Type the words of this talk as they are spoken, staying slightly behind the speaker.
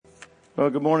Well,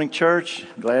 good morning, church.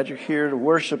 Glad you're here to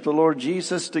worship the Lord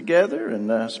Jesus together,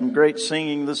 and some great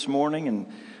singing this morning and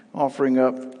offering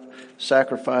up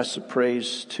sacrifice of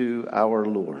praise to our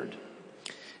Lord.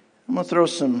 I'm going to throw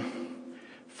some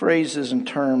phrases and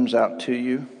terms out to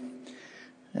you,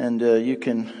 and you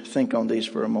can think on these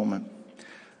for a moment.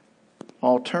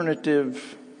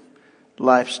 Alternative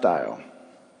lifestyle.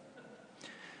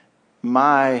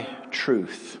 My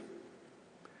truth.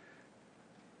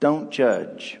 Don't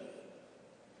judge.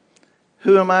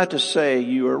 Who am I to say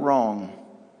you are wrong?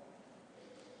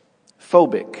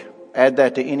 Phobic. Add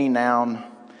that to any noun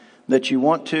that you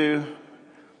want to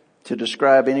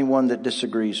describe anyone that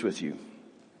disagrees with you.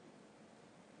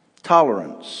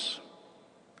 Tolerance.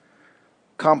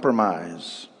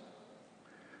 Compromise.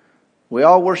 We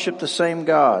all worship the same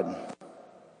God.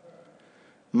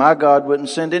 My God wouldn't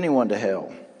send anyone to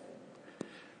hell.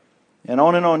 And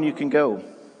on you can go.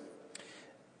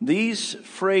 These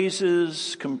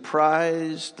phrases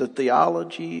comprise the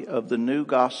theology of the new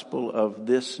gospel of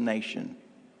this nation.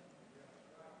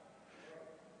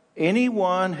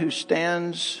 Anyone who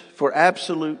stands for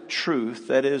absolute truth,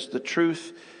 that is the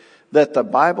truth that the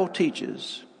Bible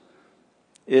teaches,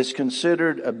 is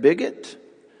considered a bigot,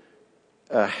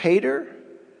 a hater,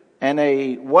 and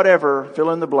a whatever,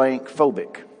 fill in the blank,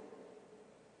 phobic.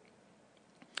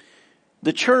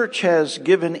 The church has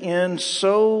given in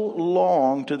so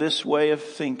long to this way of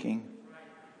thinking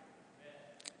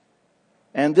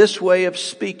and this way of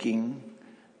speaking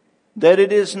that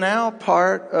it is now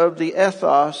part of the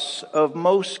ethos of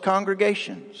most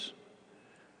congregations.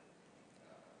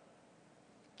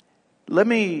 Let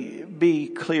me be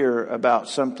clear about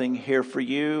something here for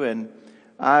you, and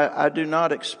I do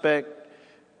not expect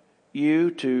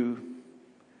you to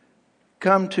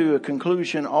come to a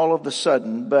conclusion all of a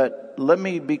sudden, but let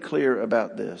me be clear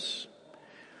about this.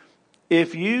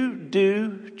 If you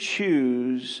do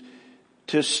choose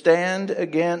to stand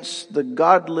against the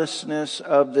godlessness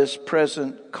of this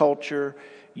present culture,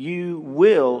 you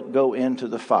will go into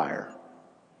the fire.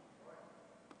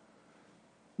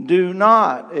 Do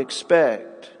not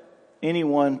expect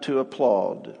anyone to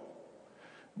applaud.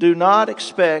 Do not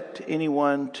expect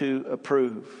anyone to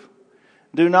approve.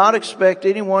 Do not expect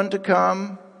anyone to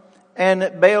come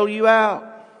and bail you out.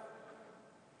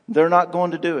 They're not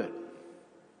going to do it.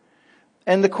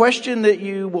 And the question that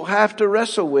you will have to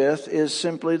wrestle with is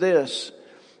simply this.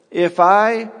 If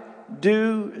I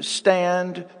do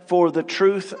stand for the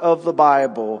truth of the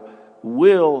Bible,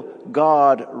 will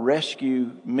God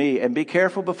rescue me? And be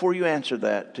careful before you answer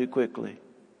that too quickly.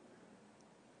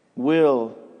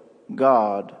 Will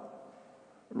God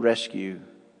rescue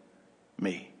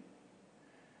me?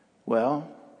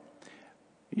 Well,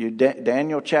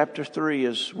 Daniel chapter 3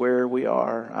 is where we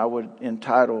are. I would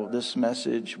entitle this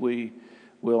message, We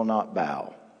Will Not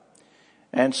Bow.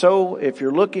 And so if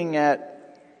you're looking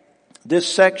at this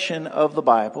section of the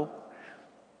Bible,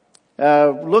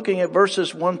 looking at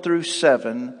verses 1 through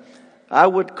 7, I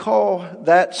would call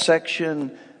that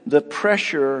section the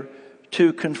pressure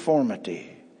to conformity.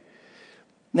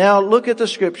 Now look at the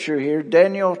scripture here,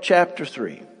 Daniel chapter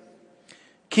 3.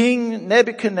 King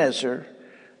Nebuchadnezzar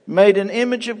made an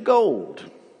image of gold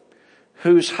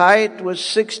whose height was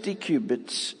 60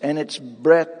 cubits and its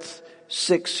breadth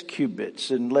 6 cubits.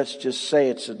 And let's just say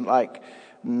it's like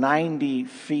 90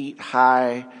 feet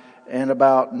high and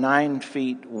about 9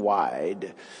 feet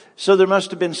wide. So there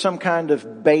must have been some kind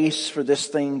of base for this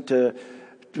thing to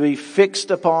be fixed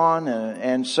upon.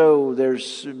 And so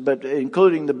but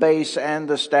including the base and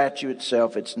the statue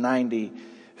itself, it's 90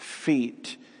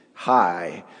 feet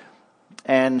high.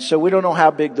 And so we don't know how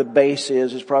big the base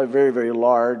is. It's probably very, very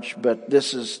large, but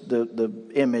this is the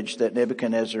image that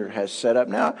Nebuchadnezzar has set up.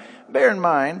 Now, bear in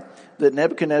mind that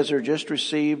Nebuchadnezzar just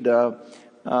received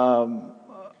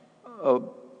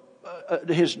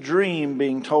his dream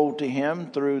being told to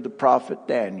him through the prophet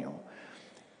Daniel.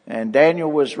 And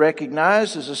Daniel was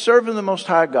recognized as a servant of the Most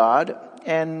High God,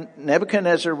 and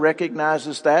Nebuchadnezzar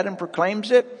recognizes that and proclaims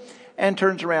it and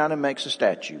turns around and makes a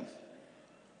statue.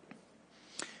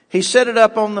 He set it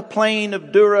up on the plain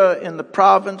of Dura in the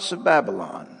province of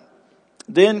Babylon.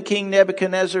 Then King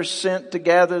Nebuchadnezzar sent to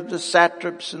gather the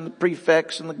satraps and the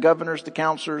prefects and the governors, the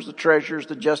counselors, the treasurers,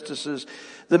 the justices,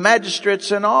 the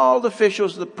magistrates, and all the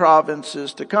officials of the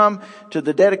provinces to come to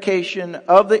the dedication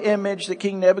of the image that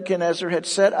King Nebuchadnezzar had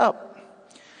set up.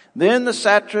 Then the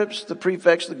satraps, the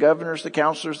prefects, the governors, the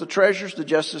counselors, the treasurers, the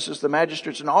justices, the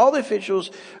magistrates, and all the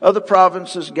officials of the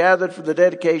provinces gathered for the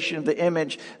dedication of the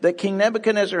image that King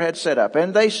Nebuchadnezzar had set up.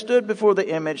 And they stood before the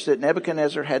image that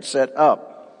Nebuchadnezzar had set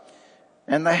up.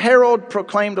 And the herald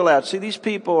proclaimed aloud. See, these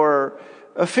people are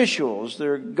officials,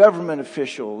 they're government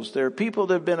officials, they're people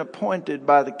that have been appointed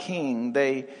by the king.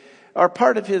 They are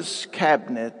part of his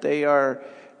cabinet. They are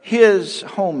his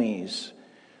homies.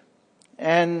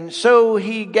 And so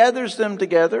he gathers them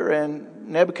together, and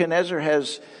Nebuchadnezzar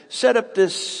has set up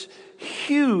this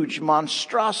huge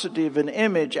monstrosity of an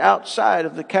image outside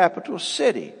of the capital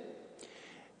city.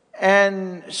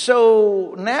 And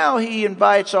so now he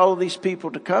invites all of these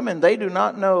people to come, and they do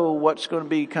not know what's going to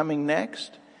be coming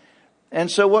next.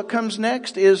 And so what comes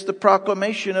next is the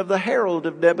proclamation of the herald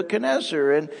of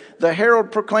Nebuchadnezzar. And the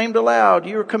herald proclaimed aloud,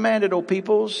 "You are commanded, O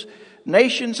peoples,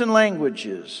 nations and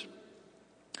languages,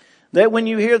 that when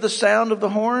you hear the sound of the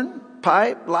horn,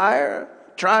 pipe, lyre,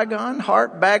 trigon,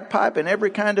 harp, bagpipe, and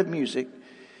every kind of music,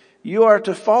 you are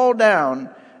to fall down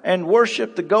and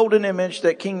worship the golden image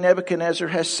that King Nebuchadnezzar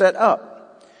has set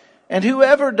up. And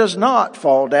whoever does not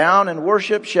fall down and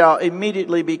worship shall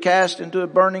immediately be cast into a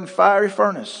burning fiery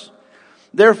furnace.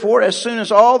 Therefore, as soon as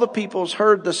all the peoples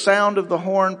heard the sound of the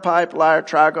horn, pipe, lyre,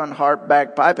 trigon, harp,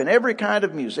 bagpipe, and every kind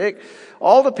of music,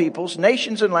 all the peoples,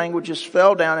 nations, and languages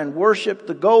fell down and worshipped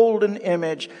the golden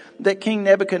image that King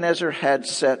Nebuchadnezzar had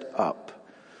set up."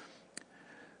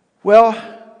 Well,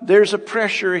 there's a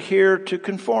pressure here to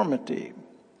conformity.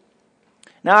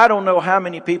 Now, I don't know how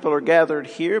many people are gathered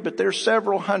here, but there's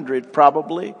several hundred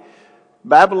probably.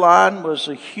 Babylon was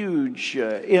a huge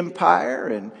empire,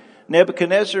 and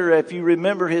Nebuchadnezzar, if you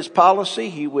remember his policy,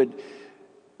 he would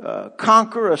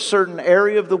conquer a certain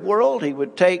area of the world. He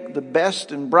would take the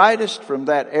best and brightest from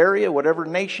that area, whatever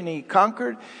nation he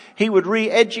conquered. He would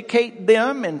re-educate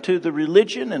them into the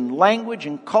religion and language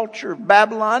and culture of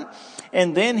Babylon.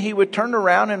 And then he would turn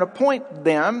around and appoint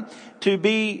them to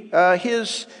be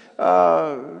his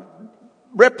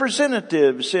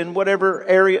representatives in whatever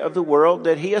area of the world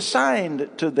that he assigned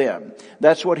to them.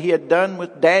 That's what he had done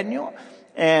with Daniel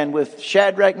and with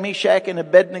Shadrach, Meshach, and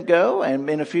Abednego. And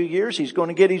in a few years, he's going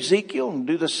to get Ezekiel and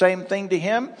do the same thing to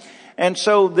him. And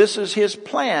so this is his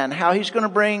plan, how he's going to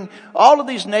bring all of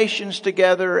these nations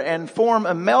together and form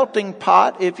a melting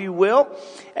pot, if you will.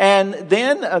 And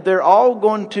then they're all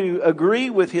going to agree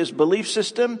with his belief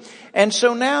system. And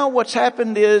so now what's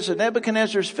happened is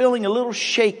Nebuchadnezzar's feeling a little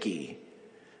shaky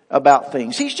about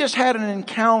things. He's just had an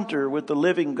encounter with the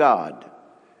living God.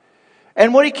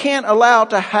 And what he can't allow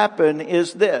to happen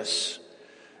is this,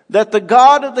 that the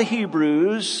God of the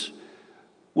Hebrews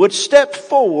would step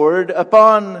forward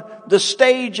upon the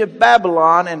stage of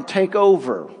Babylon and take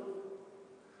over.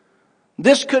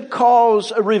 This could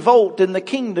cause a revolt in the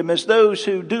kingdom, as those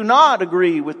who do not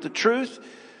agree with the truth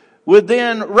would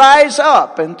then rise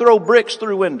up and throw bricks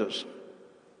through windows.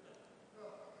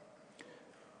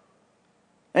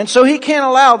 And so he can't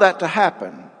allow that to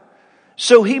happen.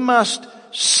 So he must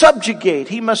subjugate,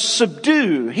 he must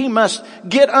subdue, he must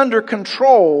get under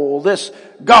control this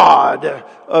God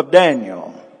of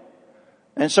Daniel.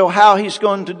 And so how he's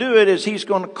going to do it is he's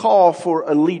going to call for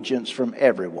allegiance from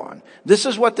everyone. This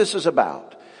is what this is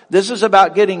about. This is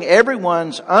about getting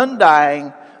everyone's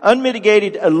undying,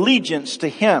 unmitigated allegiance to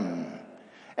him.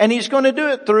 And he's going to do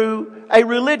it through a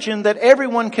religion that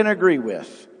everyone can agree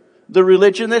with. The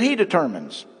religion that he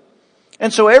determines.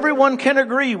 And so everyone can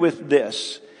agree with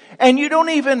this. And you don't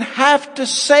even have to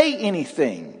say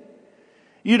anything.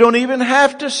 You don't even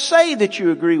have to say that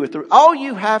you agree with it. All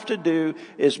you have to do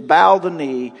is bow the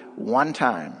knee one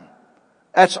time.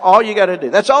 That's all you got to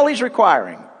do. That's all he's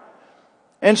requiring.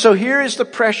 And so here is the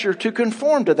pressure to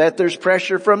conform to that. There's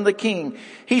pressure from the king.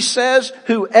 He says,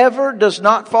 whoever does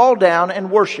not fall down and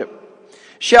worship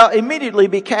shall immediately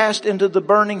be cast into the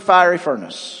burning fiery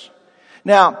furnace.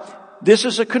 Now, this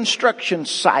is a construction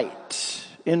site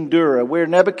in Dura where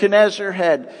Nebuchadnezzar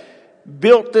had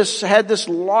this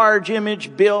large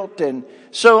image built. And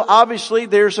so obviously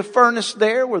there's a furnace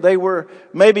there where they were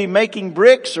maybe making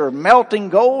bricks or melting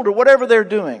gold or whatever they're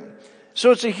doing. So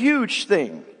it's a huge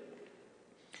thing.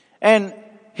 And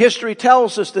history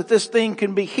tells us that this thing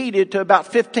can be heated to about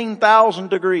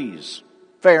 15,000 degrees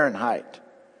Fahrenheit.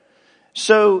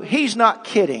 So he's not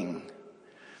kidding.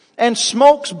 And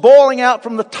smoke's boiling out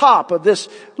from the top of this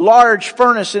large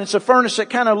furnace. And it's a furnace that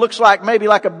kind of looks like maybe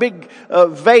like a big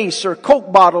vase or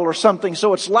Coke bottle or something.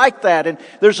 So it's like that. And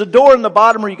there's a door in the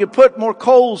bottom where you could put more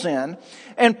coals in.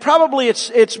 And probably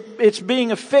it's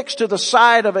being affixed to the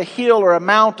side of a hill or a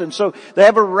mountain. So they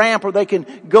have a ramp where they can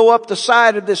go up the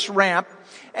side of this ramp.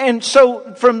 And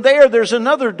so from there's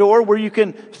another door where you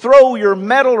can throw your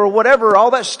metal or whatever,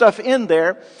 all that stuff in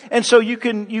there. And so you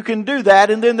can do that.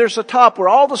 And then there's a top where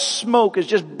all the smoke is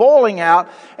just boiling out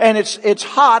and it's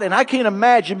hot. And I can't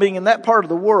imagine being in that part of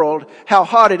the world, how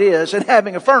hot it is and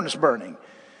having a furnace burning.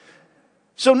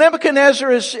 So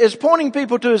Nebuchadnezzar is pointing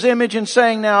people to his image and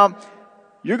saying, now,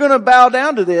 you're going to bow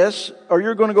down to this or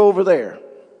you're going to go over there.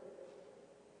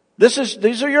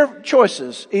 These are your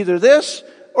choices. Either this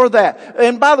or that.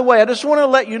 And by the way, I just want to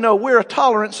let you know we're a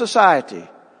tolerant society.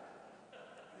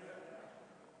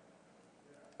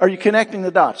 Are you connecting the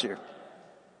dots here?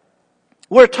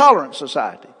 We're a tolerant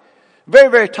society. Very,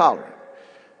 very tolerant.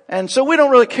 And so we don't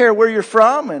really care where you're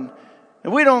from and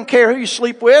we don't care who you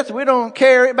sleep with. We don't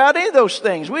care about any of those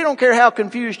things. We don't care how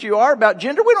confused you are about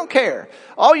gender. We don't care.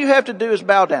 All you have to do is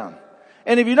bow down.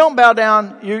 And if you don't bow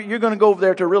down, you're going to go over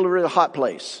there to a really, really hot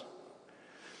place.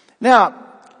 Now,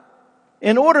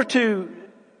 in order to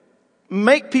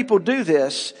make people do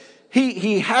this,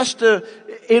 he has to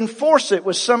enforce it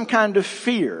with some kind of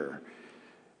fear.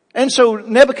 And so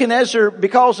Nebuchadnezzar,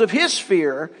 because of his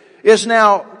fear, is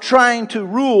now trying to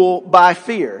rule by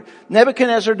fear.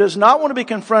 Nebuchadnezzar does not want to be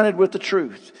confronted with the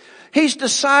truth. He's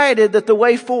decided that the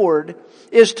way forward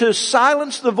is to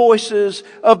silence the voices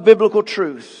of biblical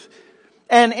truth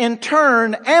and in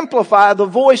turn amplify the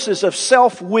voices of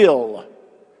self-will.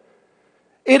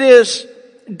 It is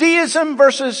deism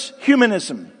versus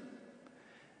humanism.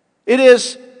 It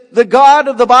is the God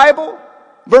of the Bible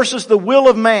versus the will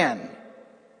of man.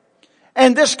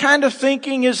 And this kind of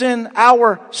thinking is in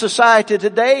our society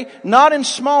today, not in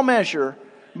small measure,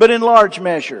 but in large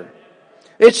measure.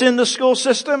 It's in the school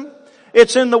system.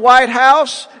 It's in the White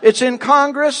House. It's in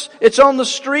Congress. It's on the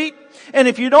street. And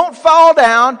if you don't fall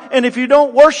down, and if you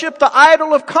don't worship the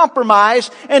idol of compromise,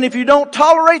 and if you don't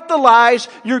tolerate the lies,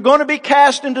 you're going to be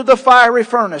cast into the fiery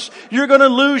furnace. You're going to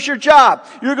lose your job.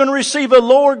 You're going to receive a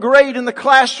lower grade in the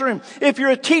classroom. If you're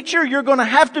a teacher, you're going to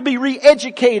have to be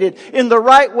re-educated in the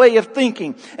right way of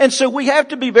thinking. And so we have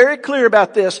to be very clear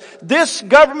about this. This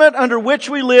government under which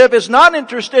we live is not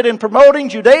interested in promoting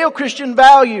Judeo-Christian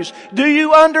values. Do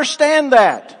you understand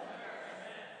that?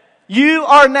 You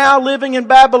are now living in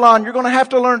Babylon. You're going to have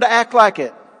to learn to act like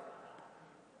it.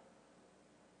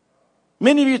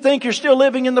 Many of you think you're still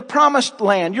living in the promised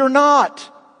land. You're not.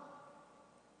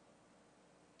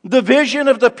 The vision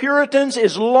of the Puritans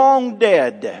is long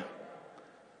dead.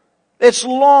 It's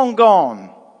long gone.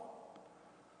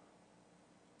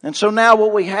 And so now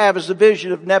what we have is the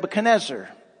vision of Nebuchadnezzar.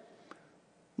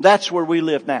 That's where we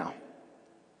live now.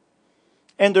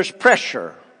 And there's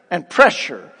pressure and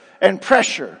pressure and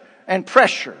pressure and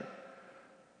pressure.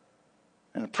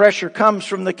 And the pressure comes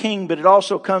from the king, but it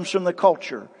also comes from the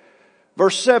culture.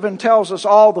 Verse 7 tells us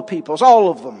all the peoples, all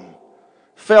of them,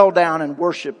 fell down and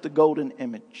worshiped the golden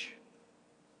image.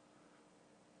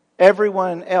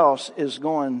 Everyone else is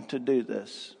going to do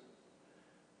this.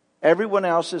 Everyone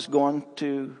else is going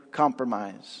to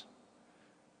compromise.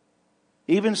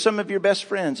 Even some of your best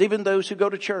friends, even those who go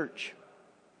to church,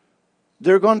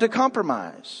 they're going to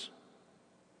compromise.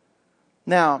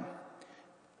 Now,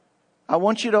 I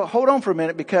want you to hold on for a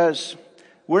minute because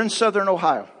we're in southern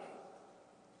Ohio.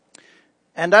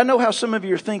 And I know how some of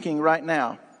you are thinking right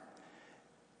now.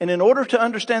 And in order to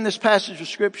understand this passage of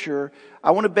Scripture,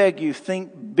 I want to beg you,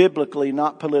 think biblically,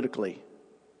 not politically.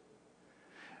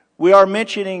 We are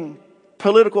mentioning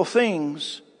political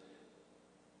things,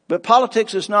 but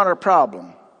politics is not our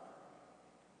problem.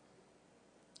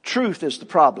 Truth is the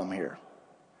problem here.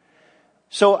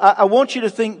 So I want you to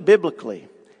think biblically.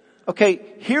 Okay,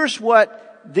 here's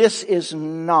what this is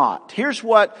not. Here's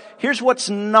what's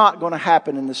not going to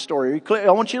happen in this story.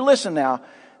 I want you to listen now.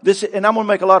 And I'm going to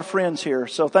make a lot of friends here,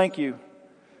 so thank you.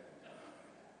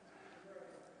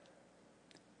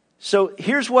 So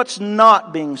here's what's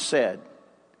not being said.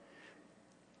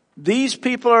 These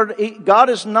people God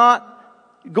is not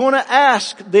going to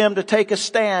ask them to take a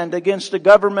stand against a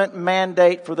government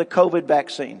mandate for the COVID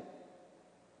vaccine.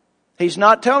 He's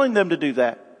not telling them to do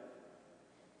that.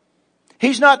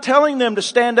 He's not telling them to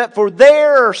stand up for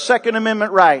their Second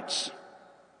Amendment rights.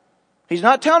 He's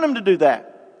not telling them to do that.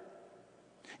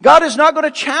 God is not going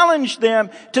to challenge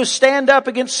them to stand up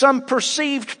against some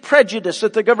perceived prejudice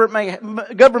that the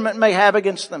government may have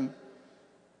against them.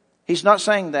 He's not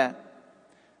saying that.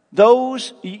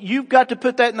 Those, you've got to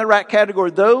put that in the right category.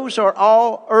 Those are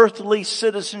all earthly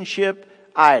citizenship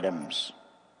items.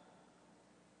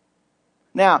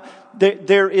 Now,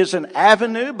 there is an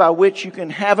avenue by which you can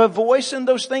have a voice in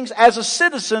those things as a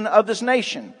citizen of this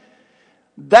nation.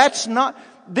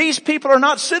 These people are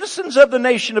not citizens of the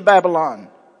nation of Babylon.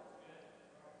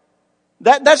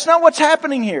 That's not what's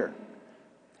happening here.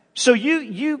 So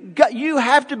you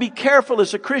have to be careful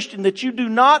as a Christian that you do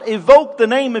not evoke the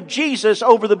name of Jesus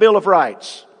over the Bill of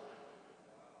Rights.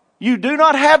 You do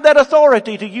not have that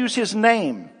authority to use His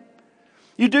name.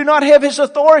 You do not have His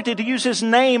authority to use His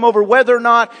name over whether or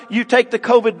not you take the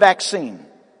COVID vaccine.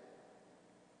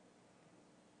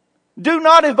 Do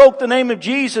not evoke the name of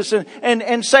Jesus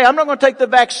and say, I'm not going to take the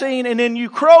vaccine, and then you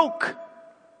croak.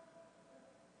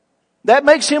 That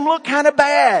makes Him look kind of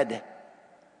bad.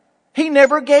 He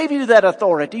never gave you that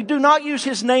authority. Do not use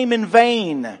His name in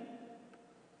vain.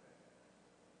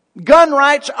 Gun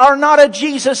rights are not a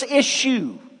Jesus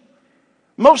issue.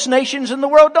 Most nations in the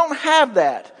world don't have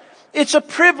that. It's a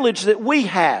privilege that we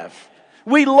have.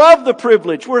 We love the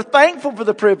privilege. We're thankful for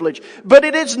the privilege. But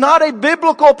it is not a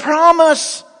biblical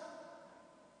promise.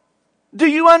 Do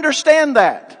you understand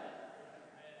that?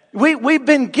 We've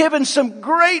been given some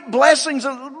great blessings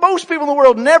that most people in the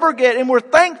world never get, and we're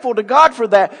thankful to God for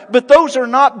that. But those are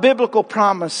not biblical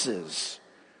promises.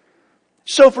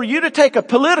 So for you to take a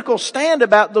political stand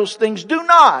about those things, do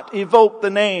not evoke the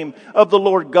name of the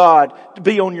Lord God to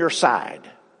be on your side.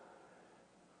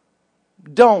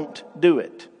 Don't do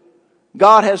it.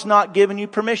 God has not given you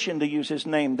permission to use His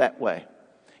name that way.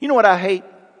 You know what I hate?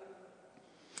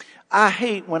 I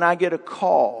hate when I get a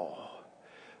call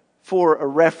for a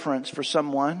reference for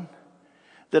someone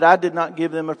that I did not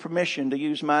give them a permission to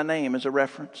use my name as a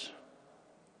reference.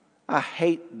 I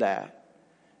hate that.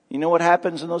 You know what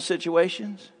happens in those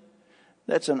situations?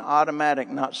 That's an automatic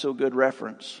not so good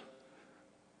reference.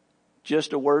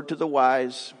 Just a word to the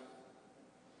wise.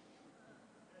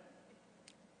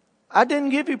 I didn't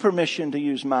give you permission to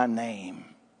use my name.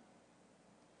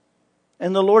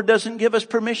 And the Lord doesn't give us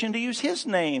permission to use His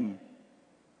name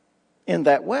in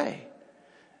that way.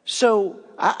 So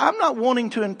I'm not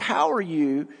wanting to empower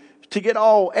you to get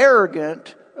all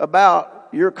arrogant about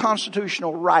your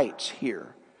constitutional rights here.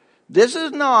 This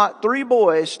is not three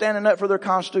boys standing up for their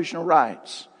constitutional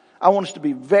rights. I want us to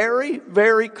be very,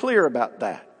 very clear about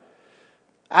that.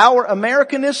 Our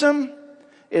Americanism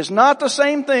is not the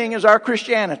same thing as our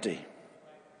Christianity.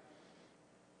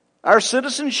 Our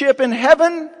citizenship in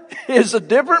heaven is a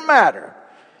different matter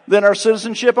than our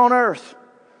citizenship on earth.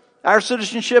 Our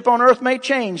citizenship on earth may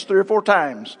change 3 or 4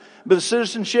 times, but the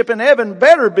citizenship in heaven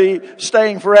better be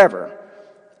staying forever.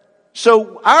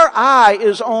 So our eye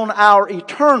is on our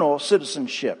eternal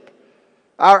citizenship.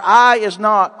 Our eye is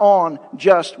not on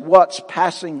just what's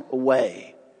passing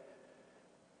away.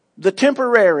 The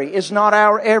temporary is not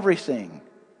our everything.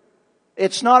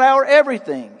 It's not our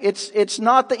everything. It's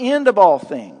not the end of all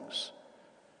things.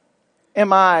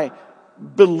 Am I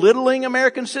belittling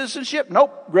American citizenship?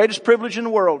 Nope. Greatest privilege in the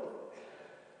world.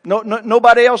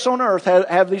 Nobody else on earth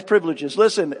have these privileges.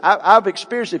 Listen, I've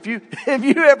experienced, if you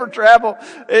ever travel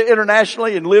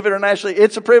internationally and live internationally,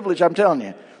 it's a privilege, I'm telling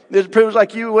you. It's a privilege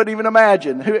like you wouldn't even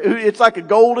imagine. It's like a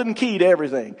golden key to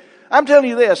everything. I'm telling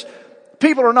you this,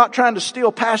 people are not trying to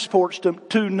steal passports to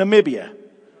Namibia.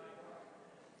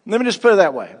 Let me just put it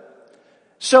that way.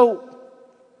 So,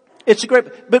 it's a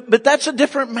great, but that's a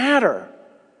different matter.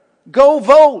 Go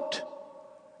vote.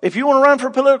 If you want to run for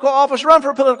political office, run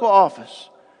for political office.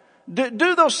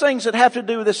 Do those things that have to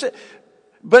do with this.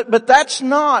 But that's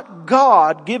not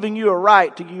God giving you a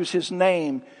right to use His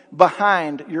name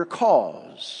behind your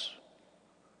cause.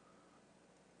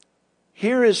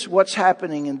 Here is what's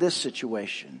happening in this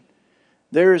situation.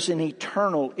 There is an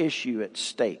eternal issue at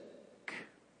stake.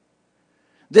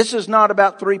 This is not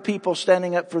about 3 people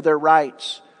standing up for their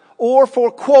rights or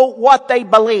for, quote, what they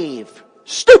believe.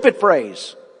 Stupid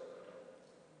phrase.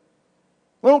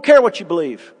 We don't care what you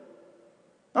believe.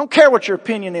 I don't care what your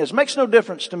opinion is. It makes no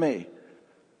difference to me.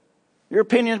 Your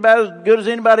opinion is about as good as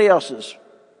anybody else's.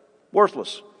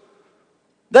 Worthless.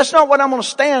 That's not what I'm going to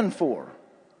stand for.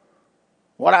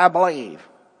 What I believe.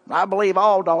 I believe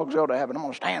all dogs go to heaven. I'm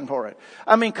going to stand for it.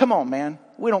 I mean, come on, man.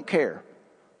 We don't care.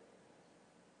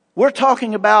 We're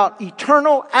talking about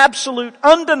eternal, absolute,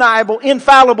 undeniable,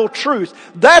 infallible truth.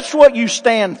 That's what you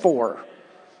stand for.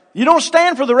 You don't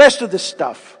stand for the rest of this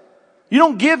stuff. You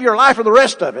don't give your life for the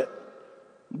rest of it.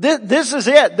 This is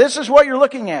it. This is what you're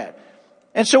looking at.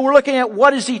 And so we're looking at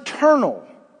what is eternal.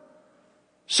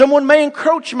 Someone may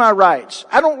encroach my rights.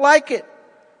 I don't like it.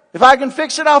 If I can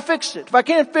fix it, I'll fix it. If I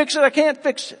can't fix it, I can't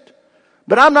fix it.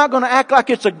 But I'm not going to act like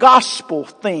it's a gospel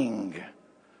thing.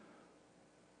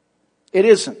 It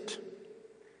isn't.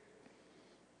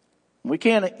 We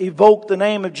can't evoke the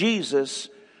name of Jesus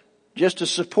just to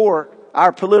support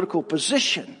our political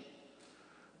position.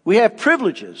 We have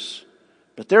privileges,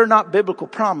 but they're not biblical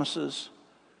promises.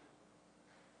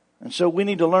 And so we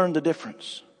need to learn the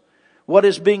difference. What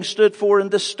is being stood for in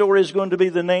this story is going to be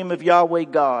the name of Yahweh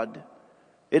God.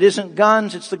 It isn't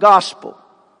guns, it's the gospel.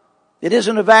 It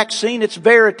isn't a vaccine, it's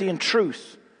verity and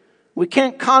truth. We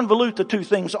can't convolute the two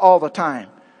things all the time.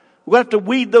 We have to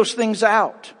weed those things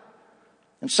out.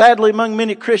 And sadly, among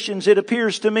many Christians, it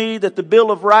appears to me that the Bill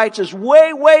of Rights is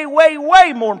way, way, way,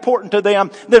 way more important to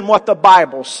them than what the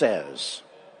Bible says.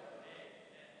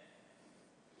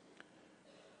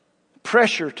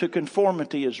 pressure to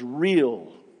conformity is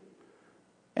real.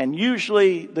 And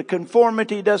usually the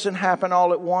conformity doesn't happen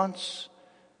all at once.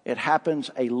 It happens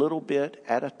a little bit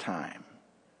at a time.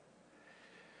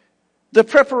 The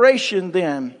preparation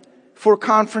then for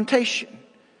confrontation.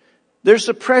 There's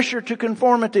the pressure to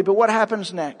conformity, but what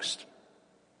happens next?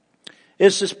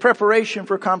 It's this preparation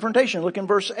for confrontation. Look in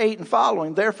verse 8 and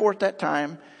following. Therefore at that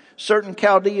time, certain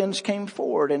Chaldeans came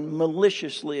forward and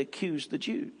maliciously accused the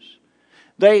Jews.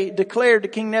 They declared to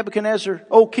King Nebuchadnezzar,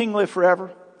 "O king, live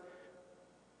forever.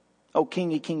 Oh,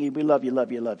 kingy, kingy, we love you,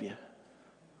 love you, love you."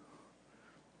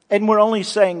 And we're only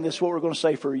saying this, what we're going to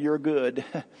say, for your good,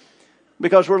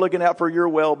 because we're looking out for your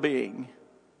well-being.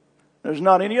 There's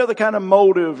not any other kind of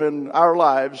motive in our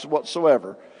lives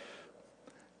whatsoever.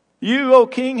 You, O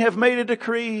king, have made a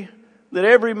decree that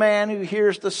every man who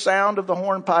hears the sound of the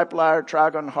hornpipe, lyre,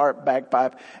 trigon, harp,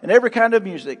 bagpipe, and every kind of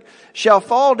music shall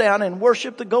fall down and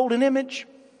worship the golden image.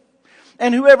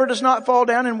 And whoever does not fall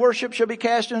down and worship shall be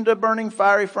cast into a burning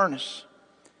fiery furnace.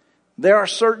 There are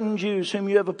certain Jews whom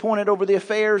you have appointed over the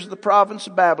affairs of the province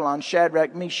of Babylon,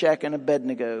 Shadrach, Meshach, and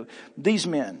Abednego. These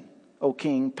men, O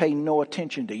king, pay no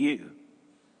attention to you.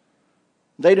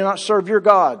 They do not serve your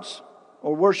gods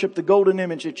or worship the golden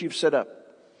image that you've set up.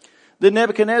 Then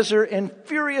Nebuchadnezzar, in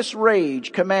furious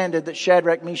rage, commanded that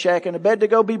Shadrach, Meshach, and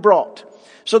Abednego be brought.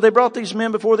 So they brought these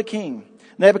men before the king.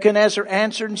 Nebuchadnezzar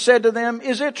answered and said to them,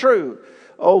 "Is it true,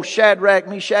 O Shadrach,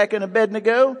 Meshach, and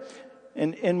Abednego?"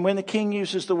 And when the king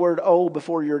uses the word "oh"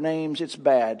 before your names, it's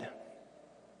bad.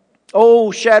 "O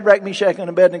Shadrach, Meshach, and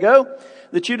Abednego,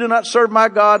 that you do not serve my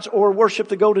gods or worship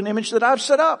the golden image that I've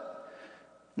set up.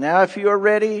 Now if you are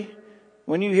ready,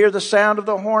 when you hear the sound of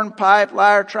the hornpipe,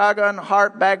 lyre, trigon,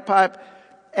 harp, bagpipe,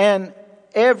 and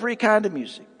every kind of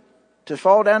music, to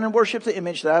fall down and worship the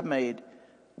image that I've made,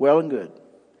 well and good.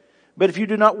 But if you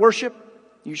do not worship,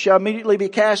 you shall immediately be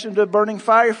cast into a burning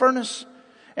fiery furnace.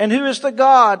 And who is the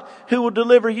God who will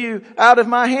deliver you out of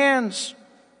my hands?"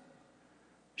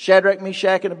 Shadrach,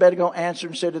 Meshach, and Abednego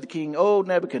answered and said to the king, "O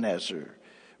Nebuchadnezzar,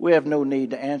 we have no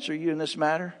need to answer you in this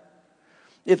matter.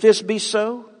 If this be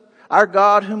so, our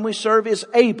God whom we serve is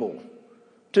able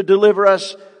to deliver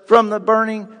us from the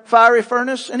burning fiery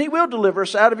furnace, and he will deliver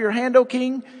us out of your hand, O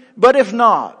king. But if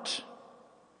not,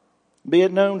 be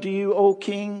it known to you, O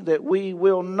king, that we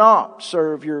will not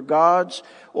serve your gods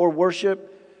or worship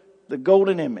the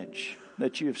golden image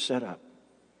that you have set up."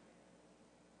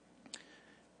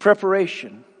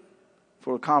 Preparation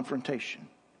for a confrontation.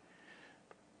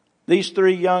 These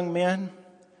three young men,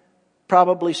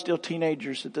 probably still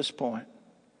teenagers at this point,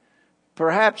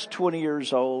 perhaps 20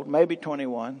 years old, maybe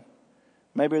 21,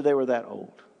 maybe they were that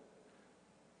old.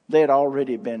 They had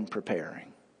already been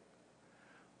preparing.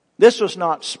 This was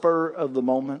not spur of the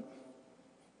moment.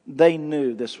 They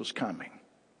knew this was coming.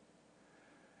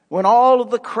 When all of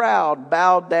the crowd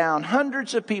bowed down,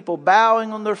 hundreds of people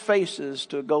bowing on their faces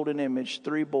to a golden image,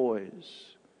 three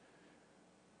boys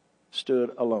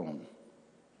stood alone.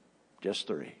 Just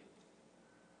three.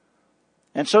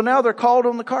 And so now they're called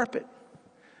on the carpet.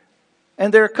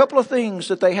 And there are a couple of things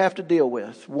that they have to deal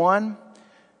with. One,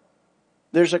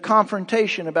 there's a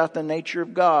confrontation about the nature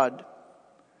of God.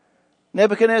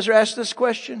 Nebuchadnezzar asked this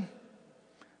question: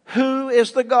 "Who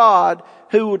is the God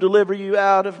who will deliver you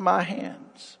out of my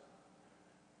hands?"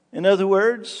 In other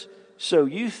words, so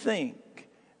you think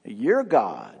your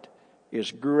God is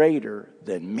greater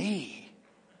than me.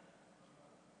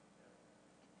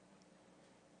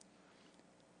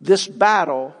 This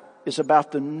battle is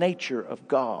about the nature of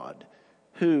God.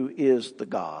 Who is the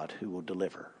God who will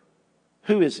deliver?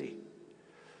 Who is he?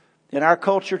 In our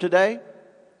culture today,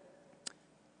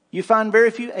 you find very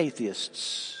few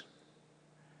atheists.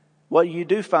 What you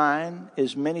do find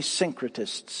is many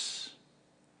syncretists.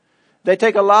 They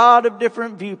take a lot of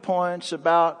different viewpoints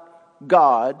about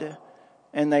God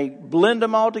and they blend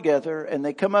them all together and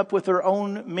they come up with their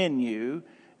own menu.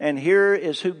 And here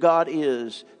is who God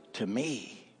is to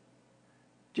me.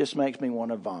 Just makes me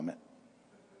want to vomit.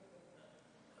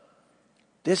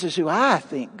 This is who I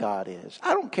think God is.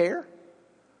 I don't care.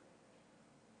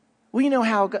 Well, you know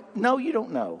how God... No, you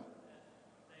don't know.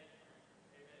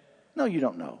 No, you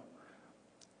don't know.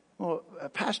 Well,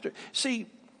 Pastor,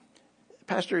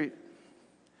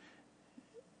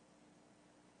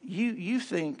 you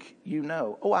think you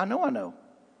know. Oh, I know.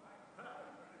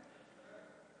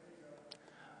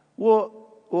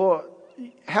 Well,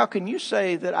 how can you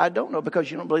say that I don't know? Because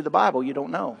you don't believe the Bible, you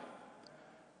don't know.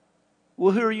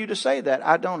 Well, who are you to say that?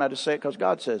 I don't. I just say it because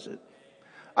God says it.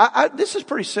 This is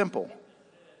pretty simple.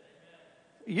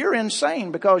 You're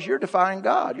insane because you're defying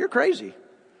God. You're crazy.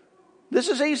 This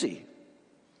is easy.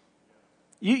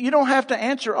 You don't have to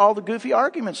answer all the goofy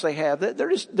arguments they have.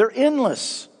 They're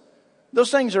endless. Those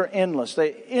things are endless.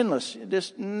 They're endless,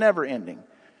 just never ending.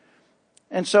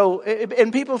 And so,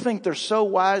 and people think they're so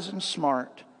wise and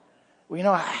smart.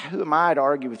 Well, who am I to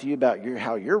argue with you about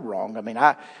how you're wrong? I mean,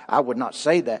 I would not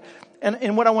say that.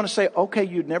 And what I want to say, okay,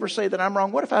 you'd never say that I'm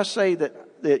wrong. What if I say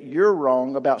that you're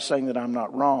wrong about saying that I'm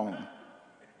not wrong?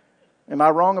 Am I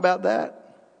wrong about that?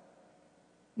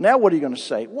 Now what are you going to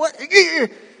say? What?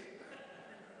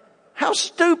 How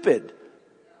stupid.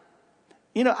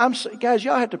 Guys,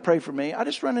 y'all have to pray for me. I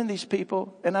just run into these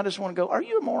people and I just want to go, are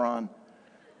you a moron?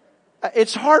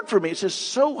 It's hard for me. It's just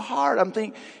so hard. I'm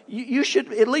thinking, you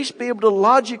should at least be able to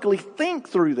logically think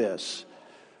through this.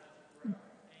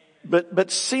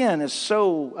 But sin is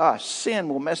sin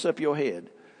will mess up your head.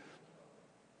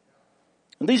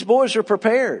 And these boys are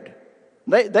prepared.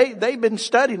 They've been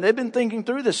studying. They've been thinking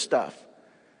through this stuff.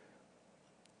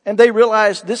 And they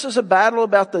realize this is a battle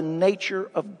about the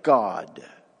nature of God.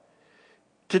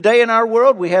 Today in our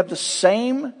world, we have the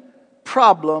same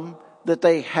problem that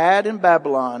they had in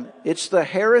Babylon. It's the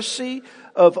heresy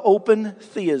of open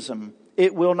theism.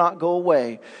 It will not go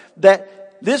away.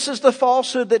 That this is the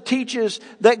falsehood that teaches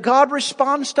that God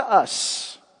responds to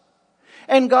us.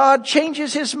 And God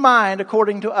changes His mind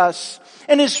according to us.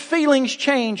 And His feelings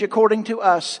change according to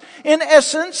us. In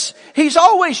essence, He's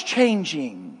always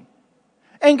changing.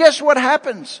 And guess what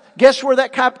happens? Guess where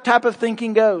that type of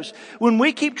thinking goes? When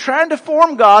we keep trying to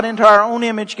form God into our own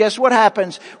image, guess what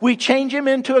happens? We change Him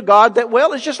into a God that,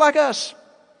 is just like us.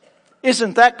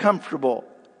 Isn't that comfortable?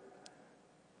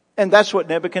 And that's what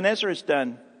Nebuchadnezzar has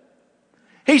done.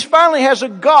 He finally has a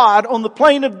God on the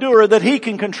plain of Dura that he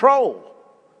can control.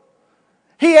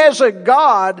 He has a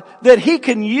God that he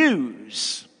can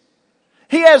use.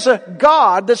 He has a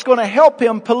God that's going to help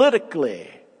him politically.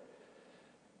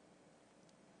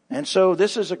 And so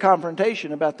this is a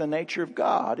confrontation about the nature of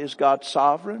God. Is God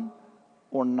sovereign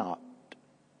or not?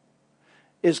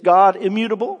 Is God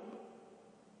immutable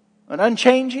and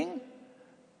unchanging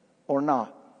or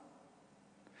not?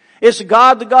 Is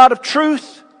God the God of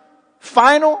truth,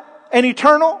 final and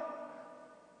eternal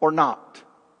or not?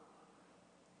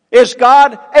 Is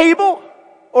God able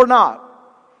or not?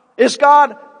 Is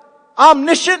God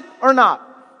omniscient or not?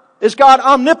 Is God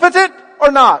omnipotent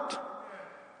or not?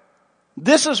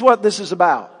 This is what this is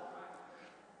about.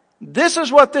 This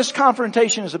is what this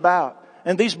confrontation is about.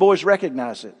 And these boys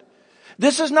recognize it.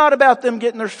 This is not about them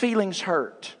getting their feelings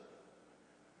hurt.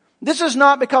 This is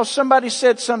not because somebody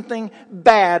said something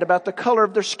bad about the color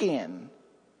of their skin.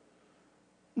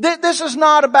 This is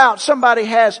not about somebody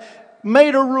has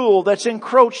made a rule that's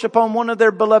encroached upon one of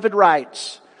their beloved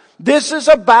rights. This is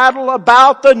a battle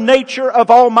about the nature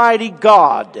of Almighty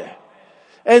God.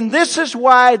 And this is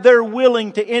why they're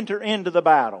willing to enter into the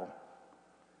battle.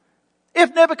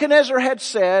 If Nebuchadnezzar had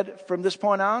said, from this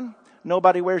point on,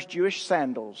 nobody wears Jewish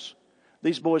sandals,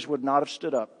 these boys would not have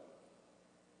stood up.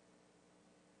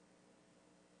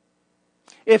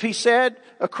 If he said,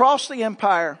 across the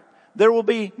empire, there will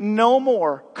be no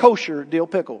more kosher dill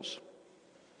pickles,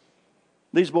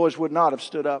 these boys would not have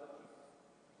stood up.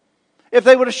 If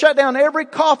they would have shut down every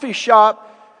coffee shop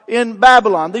in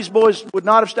Babylon, these boys would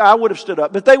not have I would have stood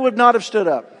up, but they would not have stood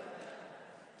up.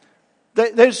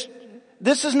 This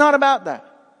is not about that.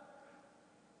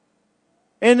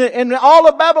 In all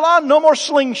of Babylon, no more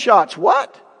slingshots.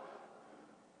 What?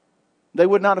 They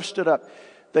would not have stood up.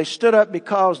 They stood up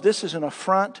because this is an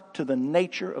affront to the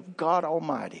nature of God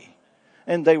Almighty.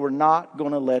 And they were not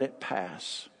going to let it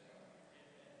pass.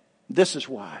 This is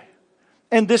why.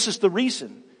 And this is the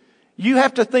reason. You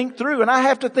have to think through, and I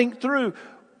have to think through,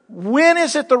 when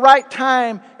is it the right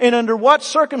time and under what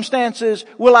circumstances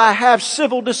will I have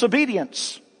civil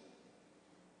disobedience?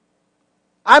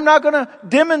 I'm not going to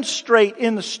demonstrate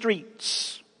in the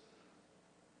streets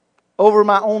over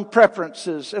my own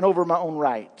preferences and over my own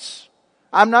rights.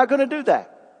 I'm not going to do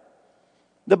that.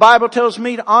 The Bible tells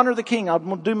me to honor the king. I'm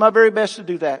going to do my very best to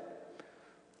do that.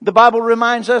 The Bible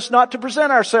reminds us not to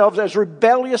present ourselves as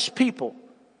rebellious people.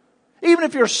 Even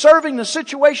if you're serving the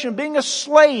situation of being a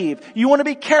slave, you want to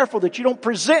be careful that you don't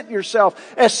present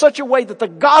yourself as such a way that the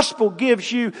gospel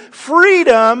gives you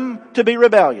freedom to be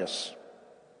rebellious.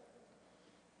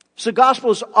 So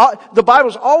the Bible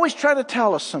is always trying to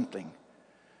tell us something.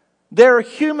 There are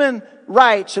human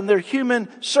rights and there are human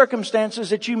circumstances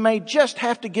that you may just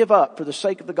have to give up for the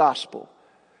sake of the gospel.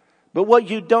 But what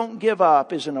you don't give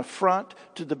up is an affront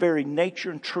to the very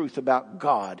nature and truth about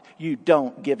God. You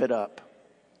don't give it up.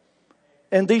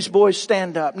 And these boys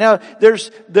stand up. Now,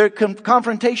 there's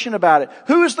confrontation about it.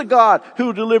 Who is the God who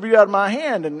will deliver you out of my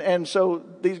hand? And so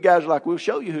these guys are like, we'll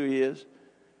show you who He is.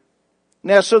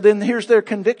 Now, so then here's their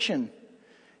conviction.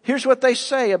 Here's what they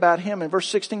say about Him in verse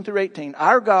 16 through 18.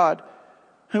 Our God,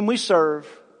 whom we serve,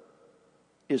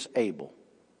 is able.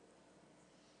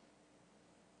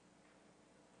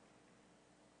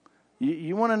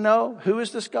 You want to know who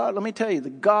is this God? Let me tell you,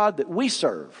 the God that we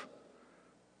serve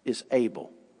is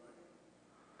able.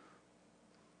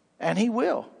 And He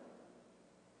will.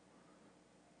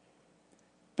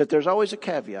 But there's always a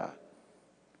caveat.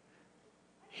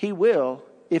 He will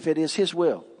if it is His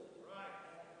will.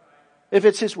 If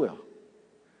it's His will.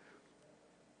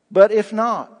 But if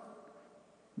not,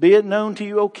 be it known to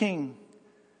you, O King,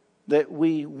 that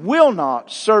we will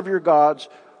not serve your gods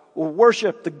or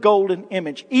worship the golden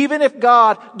image. Even if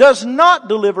God does not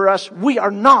deliver us, we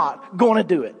are not going to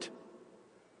do it.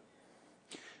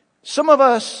 Some of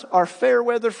us are fair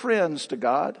weather friends to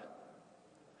God.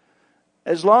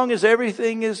 As long as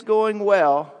everything is going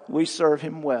well, we serve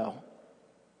Him well.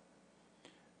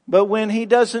 But when He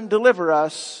doesn't deliver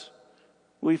us,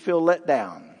 we feel let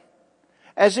down.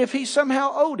 As if He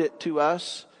somehow owed it to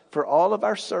us for all of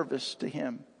our service to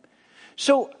Him.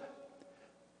 So,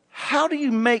 how do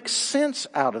you make sense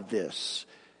out of this?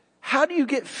 How do you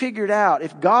get figured out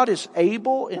if God is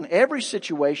able in every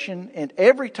situation and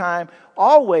every time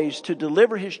always to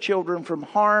deliver His children from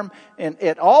harm and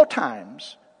at all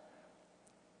times?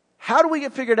 How do we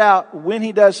get figured out when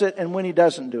He does it and when He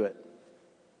doesn't do it?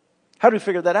 How do we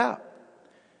figure that out?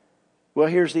 Well,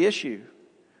 here's the issue.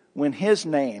 When His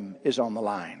name is on the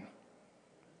line.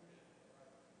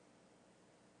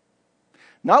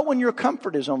 Not when your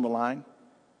comfort is on the line.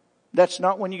 That's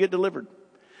not when you get delivered.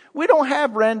 We don't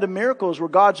have random miracles where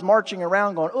God's marching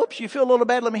around going, oops, you feel a little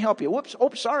bad, let me help you. Whoops,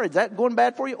 oops, sorry, is that going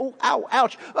bad for you? Oh, ow,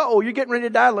 ouch. Uh-oh, you're getting ready to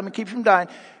die, let me keep you from dying.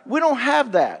 We don't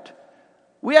have that.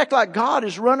 We act like God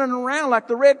is running around like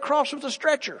the Red Cross with a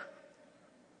stretcher.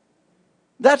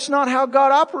 That's not how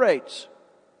God operates.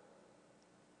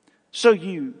 So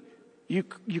you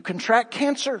contract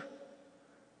cancer.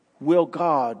 Will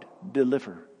God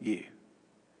deliver you?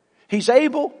 He's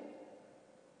able.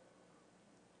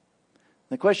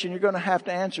 The question you're going to have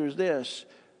to answer is this.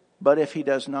 But if He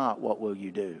does not, what will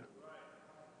you do?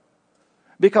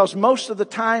 Because most of the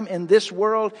time in this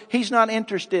world, He's not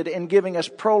interested in giving us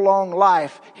prolonged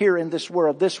life here in this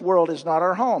world. This world is not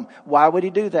our home. Why would He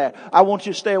do that? I want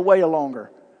you to stay away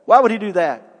longer. Why would He do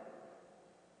that?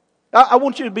 I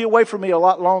want you to be away from me a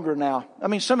lot longer now. I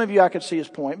mean, some of you I could see His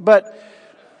point. But,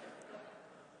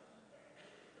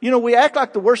 we act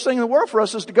like the worst thing in the world for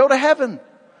us is to go to heaven.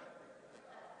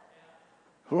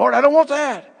 Lord, I don't want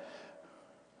that.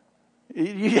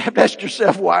 You have to ask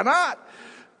yourself, why not?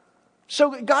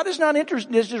 So God is not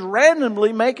interested in just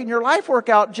randomly making your life work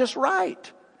out just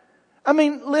right. I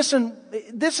mean, listen,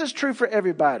 this is true for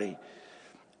everybody.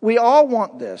 We all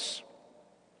want this.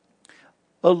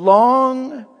 A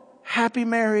long, happy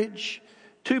marriage,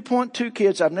 2.2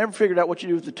 kids. I've never figured out what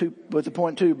you do with the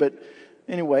 0.2, but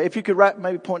anyway, if you could write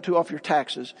maybe 0.2 off your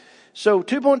taxes. So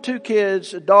 2.2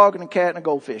 kids, a dog and a cat and a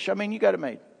goldfish. I mean, you got it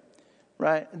made.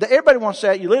 Right? Everybody wants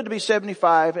that. You live to be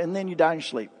 75 and then you die in your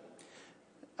sleep.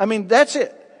 I mean, that's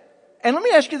it. And let me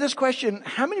ask you this question.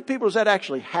 How many people does that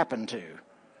actually happen to?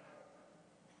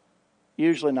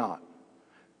 Usually not.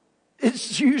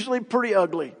 It's usually pretty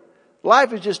ugly.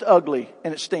 Life is just ugly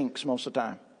and it stinks most of the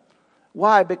time.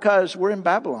 Why? Because we're in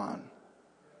Babylon.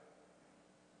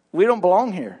 We don't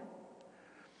belong here.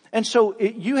 And so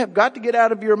you have got to get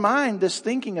out of your mind this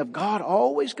thinking of God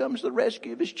always comes to the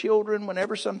rescue of His children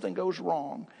whenever something goes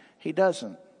wrong. He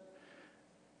doesn't.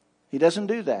 He doesn't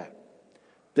do that.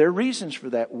 There are reasons for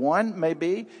that. One may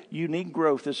be you need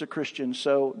growth as a Christian.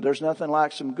 So there's nothing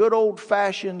like some good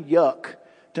old-fashioned yuck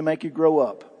to make you grow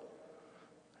up.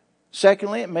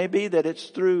 Secondly, it may be that it's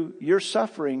through your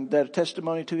suffering that a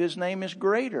testimony to His name is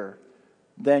greater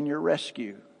than your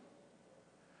rescue.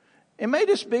 It may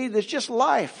just be that it's just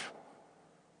life.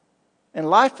 And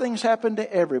life things happen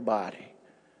to everybody.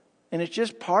 And it's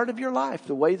just part of your life,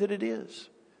 the way that it is.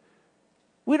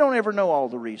 We don't ever know all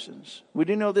the reasons. We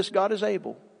do know this God is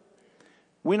able.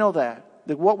 We know that.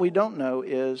 That what we don't know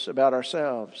is about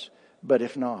ourselves. But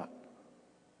if not,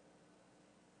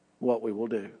 what we will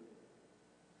do.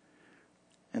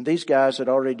 And these guys had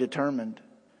already determined,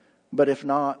 but if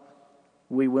not,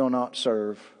 we will not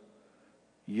serve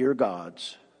your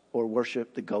gods or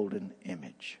worship the golden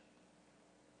image.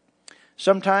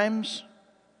 Sometimes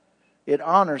it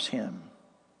honors Him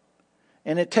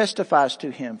and it testifies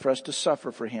to Him for us to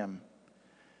suffer for Him.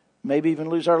 Maybe even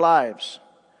lose our lives.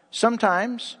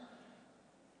 Sometimes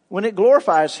when it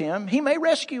glorifies Him, He may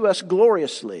rescue us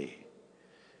gloriously.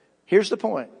 Here's the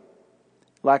point.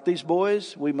 Like these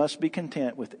boys, we must be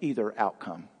content with either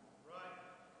outcome.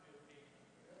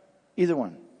 Either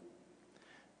one.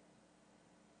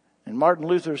 And Martin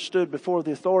Luther stood before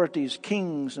the authorities,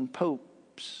 kings and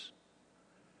popes.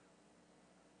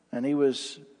 And he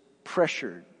was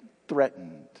pressured,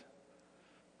 threatened,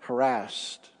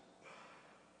 harassed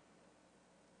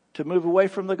to move away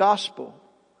from the gospel.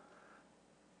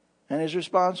 And his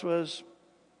response was,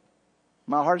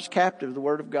 my heart is captive to the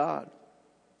word of God.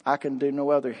 I can do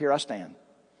no other. Here I stand.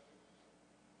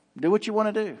 Do what you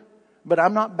want to do. But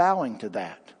I'm not bowing to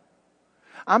that.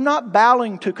 I'm not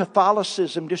bowing to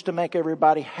Catholicism just to make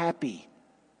everybody happy.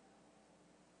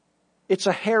 It's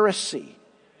a heresy.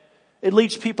 It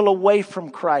leads people away from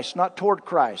Christ, not toward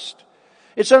Christ.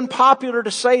 It's unpopular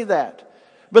to say that.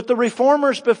 But the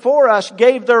reformers before us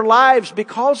gave their lives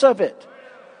because of it.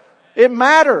 It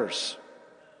matters.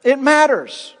 It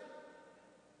matters.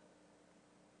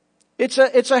 It's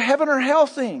a heaven or hell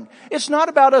thing. It's not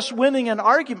about us winning an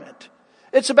argument.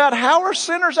 It's about how are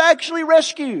sinners actually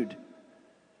rescued.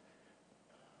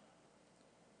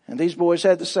 And these boys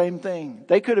had the same thing.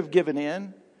 They could have given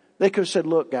in. They could have said,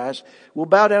 look guys, we'll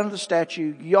bow down to the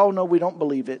statue. Y'all know we don't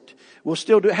believe it. We'll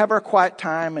still have our quiet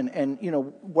time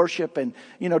and worship and,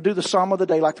 do the Psalm of the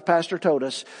day like the pastor told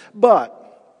us. But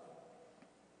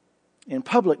in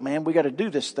public, man, we got to do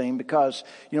this thing because,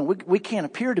 we can't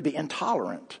appear to be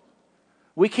intolerant.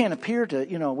 We can't appear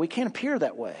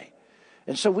that way.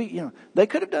 And so they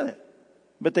could have done it,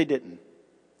 but they didn't.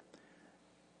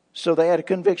 So they had a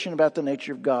conviction about the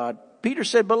nature of God. Peter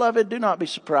said, beloved, do not be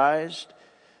surprised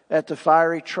at the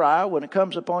fiery trial when it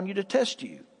comes upon you to test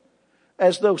you,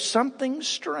 as though something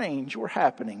strange were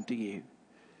happening to you.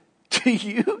 Do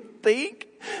you think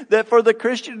that for the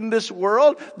Christian in this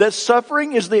world, that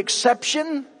suffering is the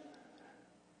exception?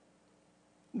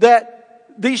 That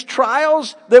these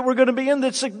trials that we're going to be in,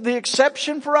 that's the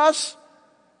exception for us?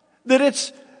 That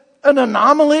it's an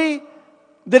anomaly?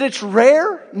 That it's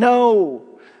rare? No.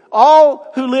 All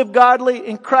who live godly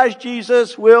in Christ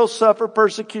Jesus will suffer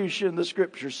persecution, the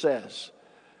scripture says.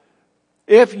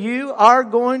 If you are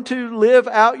going to live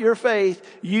out your faith,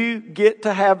 you get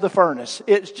to have the furnace.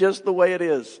 It's just the way it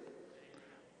is.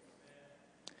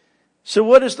 So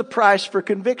what is the price for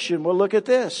conviction? Well, look at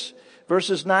this.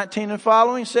 Verses 19 and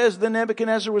following says, then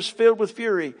Nebuchadnezzar was filled with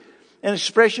fury. An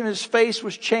expression of his face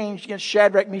was changed against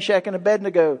Shadrach, Meshach, and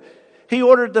Abednego. He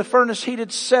ordered the furnace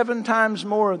heated 7 times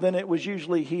more than it was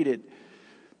usually heated.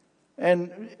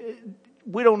 And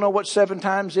we don't know what 7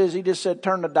 times is. He just said,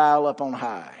 turn the dial up on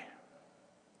high.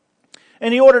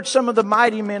 And he ordered some of the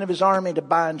mighty men of his army to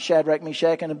bind Shadrach,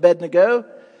 Meshach, and Abednego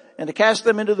and to cast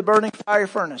them into the burning fire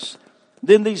furnace.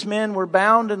 Then these men were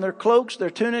bound in their cloaks, their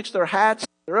tunics, their hats,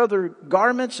 their other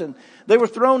garments, and they were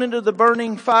thrown into the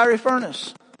burning fiery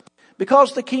furnace.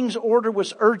 Because the king's order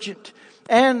was urgent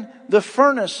and the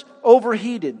furnace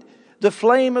overheated, the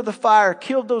flame of the fire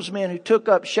killed those men who took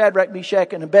up Shadrach,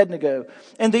 Meshach, and Abednego.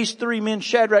 And these 3 men,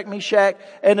 Shadrach, Meshach,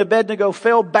 and Abednego,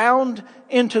 fell bound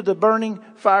into the burning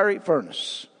fiery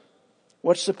furnace.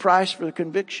 What's the price for the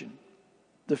conviction?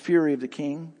 The fury of the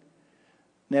king.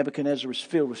 Nebuchadnezzar was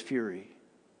filled with fury.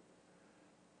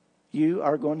 You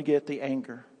are going to get the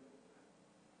anger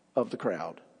of the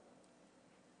crowd.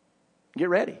 Get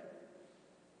ready.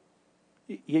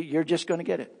 You're just going to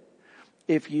get it.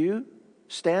 If you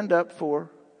stand up for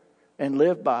and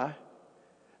live by.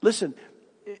 Listen,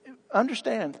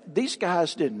 understand, these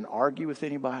guys didn't argue with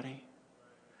anybody.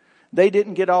 They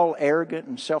didn't get all arrogant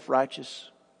and self-righteous.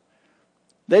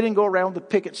 They didn't go around with the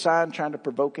picket sign trying to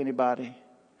provoke anybody.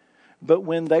 But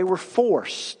when they were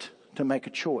forced to make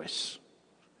a choice,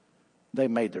 they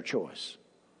made their choice.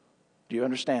 Do you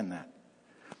understand that?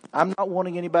 I'm not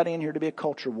wanting anybody in here to be a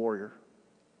culture warrior.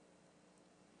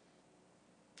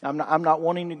 I'm not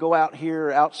wanting to go out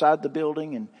here outside the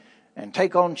building and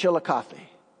take on Chillicothe.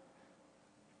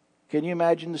 Can you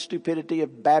imagine the stupidity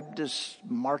of Baptists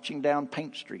marching down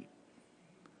Paint Street?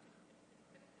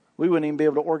 We wouldn't even be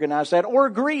able to organize that or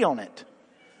agree on it.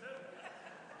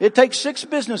 It takes 6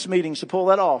 business meetings to pull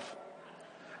that off.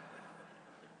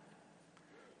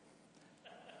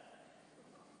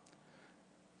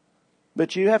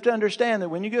 But you have to understand that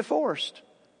when you get forced,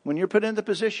 when you're put in the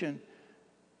position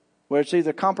where it's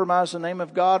either compromise the name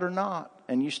of God or not,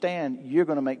 and you stand, you're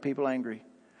going to make people angry.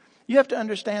 You have to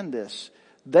understand this.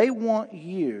 They want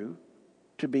you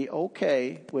to be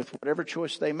okay with whatever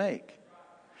choice they make.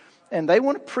 And they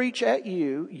want to preach at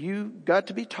you. You got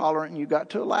to be tolerant and you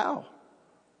got to allow.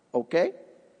 Okay?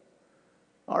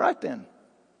 All right then.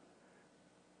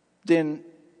 Then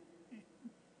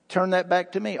turn that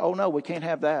back to me. Oh no, we can't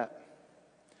have that.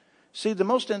 See, the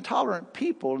most intolerant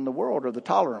people in the world are the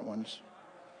tolerant ones.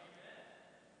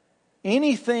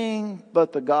 Anything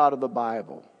but the God of the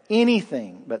Bible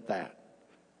Anything but that.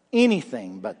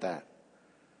 Anything but that.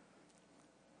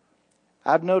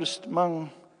 I've noticed among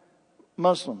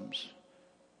Muslims,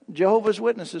 Jehovah's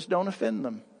Witnesses don't offend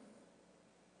them.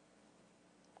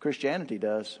 Christianity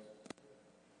does.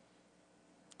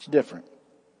 It's different.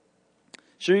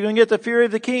 So you're going to get the fury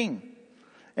of the king.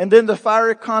 And then the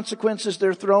fiery consequences,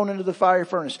 they're thrown into the fire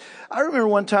furnace. I remember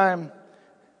one time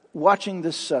watching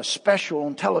this special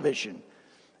on television.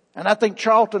 And I think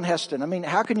Charlton Heston,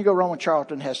 how can you go wrong with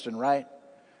Charlton Heston, right?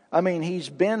 He's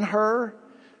Ben-Hur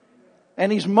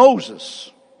and he's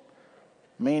Moses.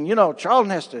 Charlton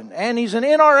Heston. And he's an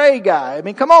NRA guy.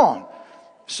 Come on.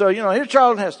 So, here's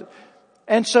Charlton Heston.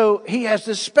 And so he has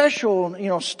this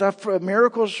special, stuff for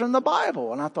miracles from the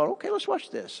Bible. And I thought, okay, let's watch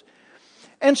this.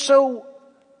 And so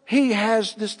he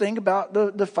has this thing about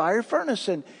the fire furnace,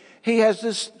 and he has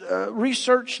this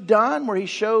research done where he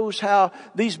shows how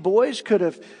these boys could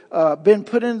have been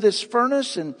put in this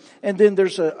furnace, and then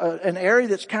there's an area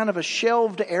that's kind of a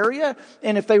shelved area,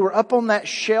 and if they were up on that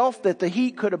shelf, that the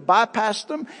heat could have bypassed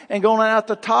them and gone out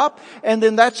the top, and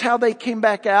then that's how they came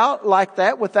back out like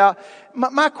that without.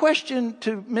 My question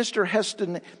to Mr.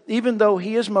 Heston, even though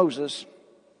he is Moses,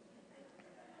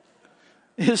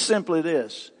 is simply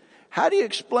this: how do you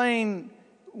explain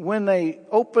when they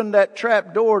opened that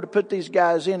trap door to put these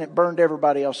guys in, it burned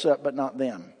everybody else up, but not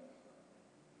them?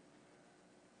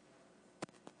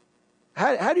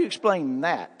 How do you explain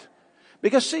that?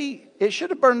 Because see, it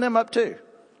should have burned them up too.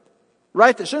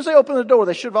 Right? As soon as they opened the door,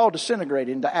 they should have all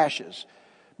disintegrated into ashes.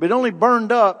 But it only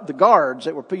burned up the guards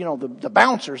that were, the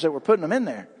bouncers that were putting them in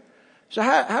there. So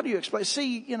how do you explain?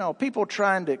 See, people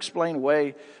trying to explain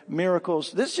away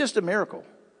miracles. This is just a miracle.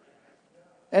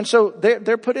 And so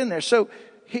they're put in there. So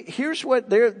here's what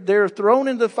they're thrown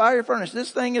into the fire furnace. This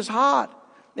thing is hot.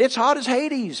 It's hot as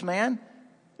Hades, man.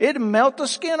 It'd melt the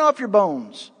skin off your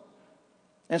bones.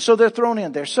 And so they're thrown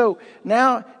in there. So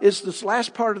now is this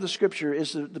last part of the scripture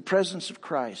is the presence of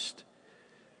Christ.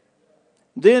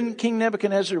 Then King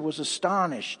Nebuchadnezzar was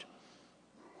astonished,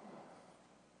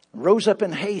 rose up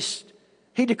in haste.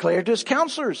 He declared to his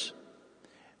counselors.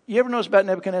 You ever notice about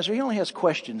Nebuchadnezzar? He only has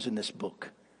questions in this book.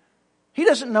 He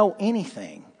doesn't know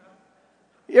anything.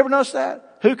 You ever notice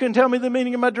that? Who can tell me the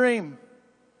meaning of my dream?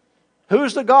 Who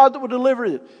is the God that will deliver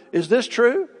it? Is this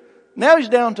true? Now he's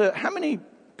down to, how many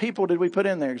people did we put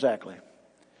in there exactly?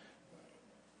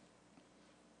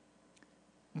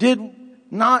 Did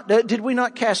we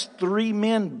not cast 3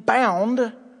 men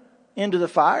bound into the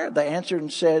fire? They answered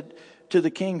and said to the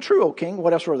king, true, O king.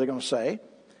 What else were they going to say?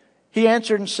 He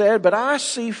answered and said, but I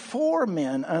see 4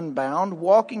 men unbound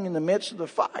walking in the midst of the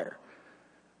fire,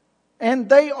 and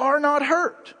they are not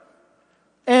hurt.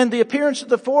 And the appearance of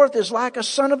the 4th is like a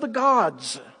son of the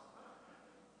gods.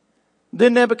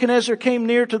 Then Nebuchadnezzar came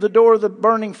near to the door of the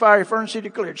burning fiery furnace. He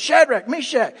declared, Shadrach,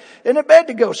 Meshach, and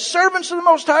Abednego, servants of the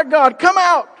Most High God, come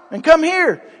out and come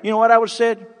here. You know what I would have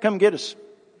said? Come get us.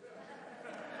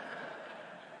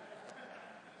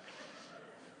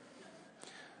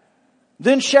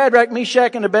 Then Shadrach,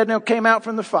 Meshach, and Abednego came out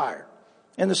from the fire.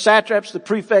 And the satraps, the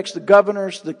prefects, the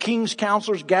governors, the king's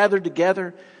counselors gathered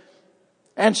together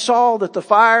and saw that the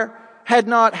fire had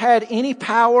not had any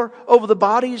power over the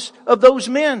bodies of those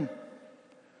men.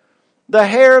 The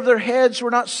hair of their heads were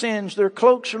not singed, their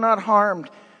cloaks were not harmed,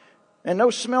 and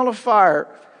no smell of fire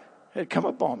had come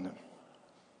upon them.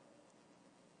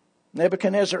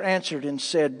 Nebuchadnezzar answered and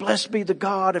said, blessed be the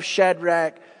God of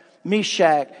Shadrach,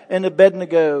 Meshach, and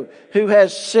Abednego, who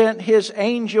has sent his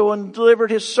angel and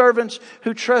delivered his servants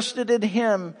who trusted in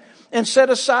him, and set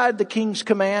aside the king's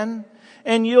command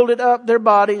and yielded up their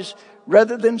bodies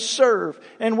rather than serve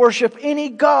and worship any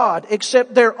god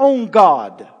except their own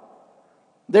God.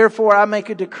 Therefore I make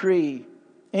a decree.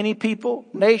 Any people,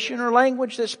 nation, or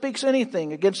language that speaks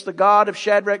anything against the God of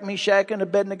Shadrach, Meshach, and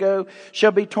Abednego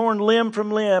shall be torn limb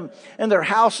from limb, and their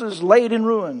houses laid in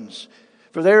ruins.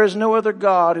 For there is no other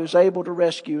God who is able to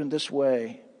rescue in this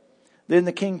way. Then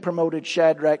the king promoted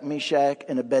Shadrach, Meshach,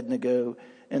 and Abednego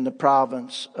in the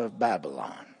province of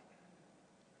Babylon.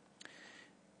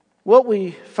 What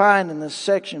we find in this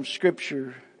section of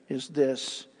scripture is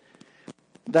this,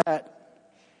 that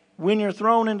when you're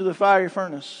thrown into the fiery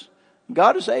furnace,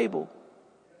 God is able.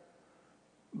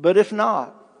 But if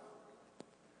not,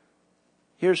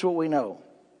 here's what we know.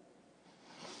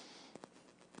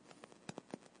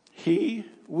 He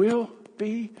will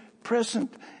be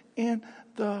present in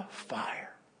the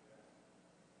fire.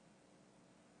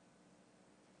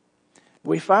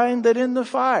 We find that in the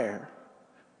fire,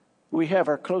 we have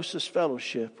our closest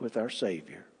fellowship with our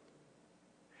Savior.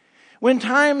 When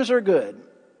times are good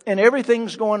and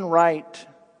everything's going right,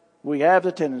 we have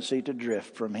the tendency to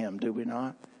drift from Him, do we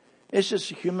not? It's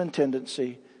just a human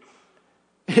tendency.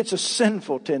 It's a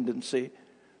sinful tendency.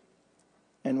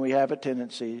 And we have a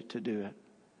tendency to do it.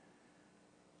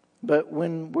 But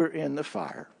when we're in the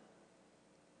fire,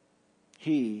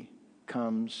 He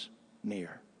comes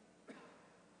near.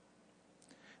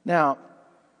 Now,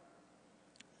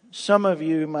 some of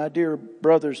you, my dear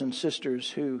brothers and sisters,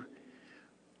 who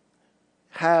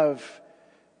have,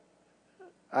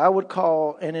 I would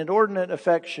call, an inordinate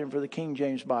affection for the King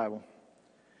James Bible.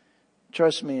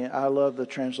 Trust me, I love the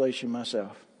translation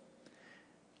myself.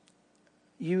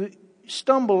 You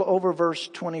stumble over verse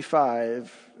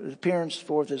 25. The appearance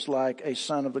forth is like a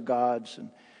son of the gods. And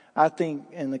I think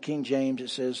in the King James it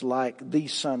says like the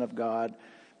Son of God.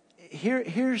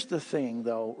 Here's the thing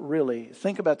though, really.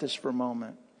 Think about this for a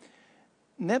moment.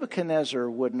 Nebuchadnezzar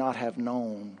would not have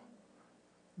known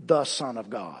the Son of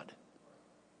God.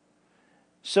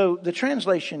 So the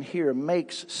translation here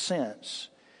makes sense.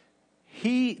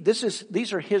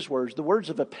 These are his words, the words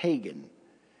of a pagan.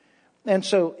 And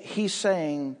so he's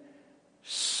saying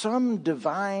some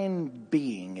divine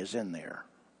being is in there.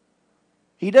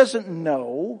 He doesn't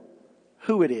know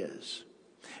who it is.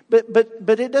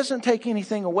 But it doesn't take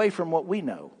anything away from what we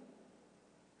know.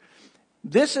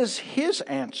 This is his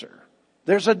answer.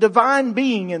 There's a divine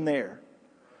being in there.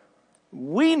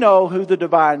 We know who the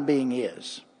divine being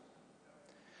is.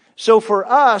 So for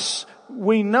us,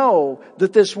 we know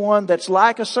that this one that's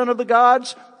like a son of the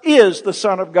gods is the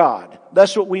Son of God.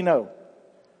 That's what we know.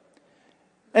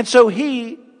 And so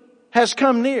He has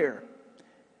come near.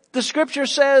 The scripture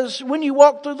says, when you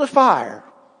walk through the fire,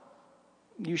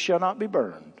 you shall not be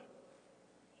burned.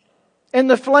 And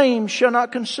the flame shall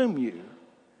not consume you.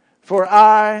 For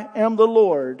I am the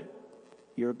Lord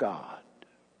your God.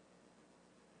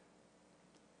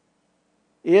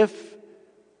 If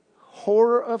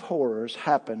horror of horrors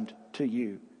happened to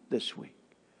you this week,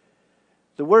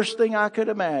 the worst thing I could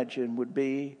imagine would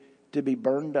be to be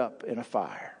burned up in a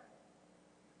fire.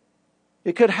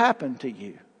 It could happen to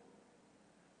you.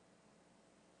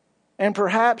 And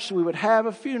perhaps we would have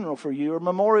a funeral for you or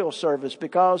memorial service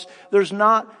because there's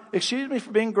not, excuse me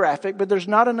for being graphic, but there's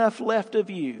not enough left of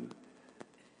you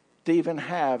to even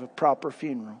have a proper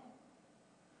funeral.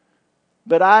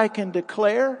 But I can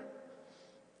declare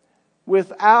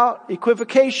without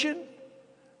equivocation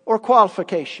or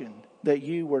qualification that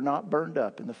you were not burned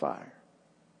up in the fire.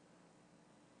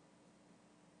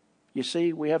 You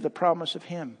see, we have the promise of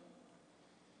Him.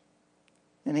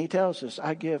 And He tells us,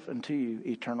 I give unto you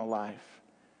eternal life,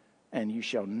 and you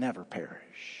shall never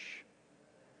perish.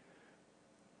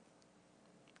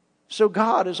 So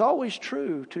God is always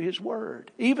true to His word,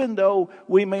 even though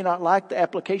we may not like the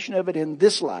application of it in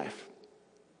this life.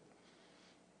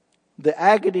 The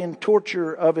agony and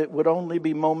torture of it would only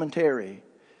be momentary.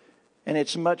 And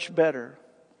it's much better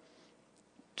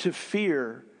to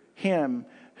fear Him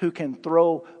who can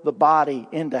throw the body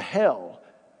into hell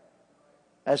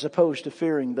as opposed to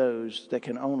fearing those that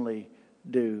can only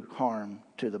do harm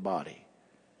to the body.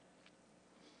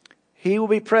 He will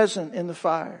be present in the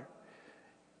fire.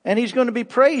 And He's going to be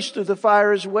praised through the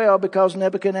fire as well, because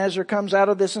Nebuchadnezzar comes out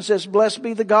of this and says, blessed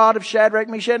be the God of Shadrach,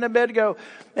 Meshach, and Abednego.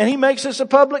 And he makes this a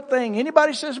public thing.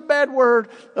 Anybody says a bad word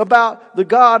about the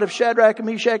God of Shadrach,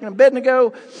 Meshach, and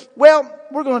Abednego, well,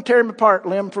 we're going to tear him apart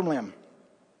limb from limb.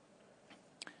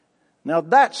 Now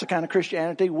that's the kind of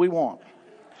Christianity we want.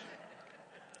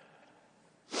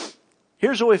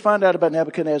 Here's what we find out about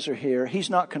Nebuchadnezzar here. He's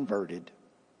not converted.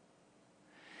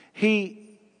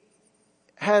 He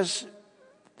has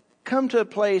come to a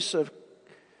place of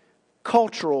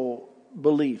cultural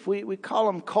belief. We call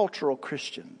them cultural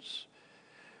Christians,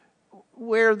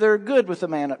 where they're good with the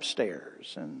man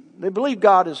upstairs. And they believe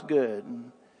God is good.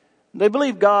 And they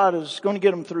believe God is going to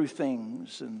get them through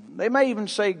things. And they may even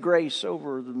say grace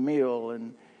over the meal.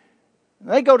 And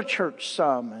they go to church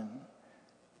some. And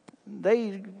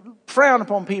they frown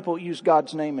upon people who use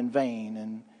God's name in vain.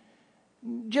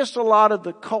 And just a lot of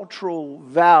the cultural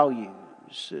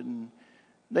values. And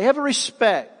they have a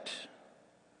respect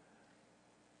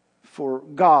for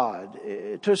God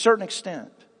to a certain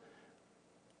extent.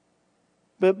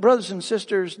 But brothers and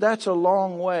sisters, that's a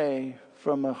long way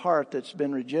from a heart that's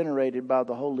been regenerated by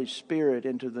the Holy Spirit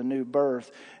into the new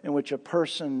birth, in which a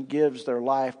person gives their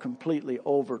life completely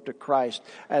over to Christ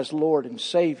as Lord and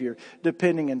Savior,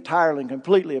 depending entirely and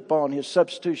completely upon His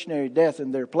substitutionary death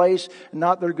in their place,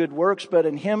 not their good works, but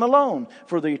in Him alone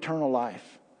for the eternal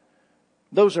life.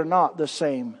 Those are not the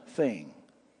same thing.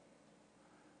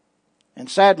 And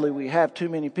sadly, we have too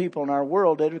many people in our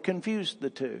world that have confused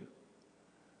the two.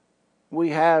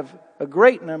 We have a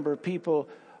great number of people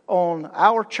on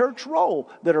our church roll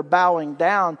that are bowing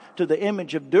down to the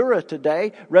image of Dura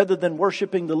today rather than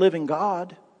worshiping the living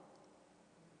God.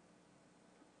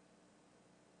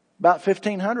 About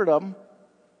 1,500 of them.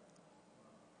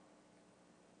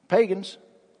 Pagans.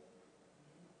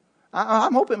 I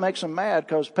hope it makes them mad,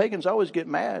 because pagans always get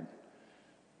mad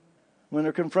when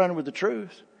they're confronted with the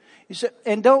truth. He said,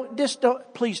 and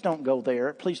please don't go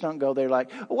there. Please don't go there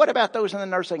like, what about those in the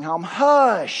nursing home?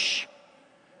 Hush.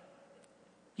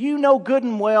 You know good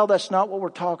and well that's not what we're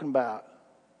talking about.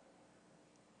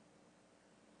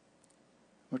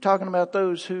 We're talking about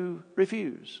those who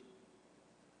refuse.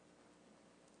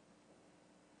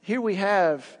 Here we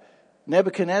have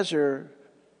Nebuchadnezzar.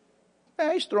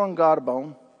 He's throwing God a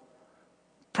bone.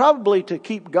 Probably to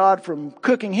keep God from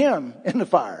cooking him in the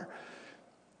fire.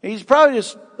 He's probably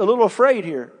just a little afraid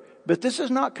here. But this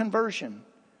is not conversion.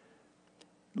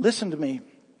 Listen to me.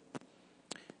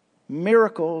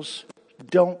 Miracles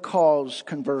don't cause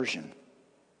conversion.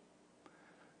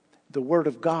 The Word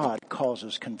of God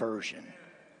causes conversion.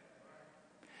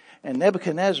 And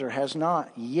Nebuchadnezzar has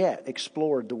not yet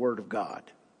explored the Word of God.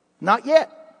 Not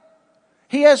yet.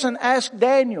 He hasn't asked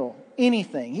Daniel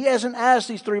anything. He hasn't asked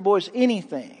these three boys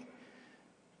anything.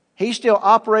 He's still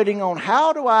operating on,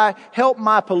 how do I help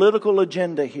my political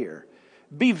agenda here?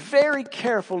 Be very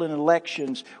careful in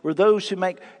elections where those who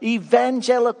make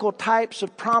evangelical types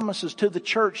of promises to the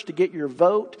church to get your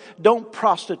vote, don't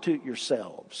prostitute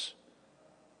yourselves.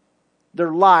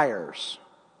 They're liars.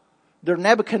 They're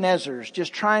Nebuchadnezzars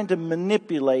just trying to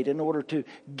manipulate in order to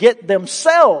get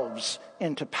themselves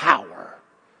into power.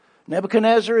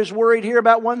 Nebuchadnezzar is worried here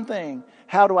about one thing.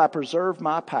 How do I preserve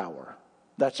my power?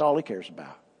 That's all he cares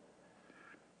about.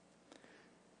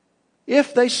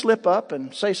 If they slip up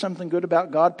and say something good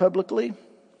about God publicly,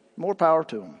 more power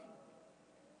to them.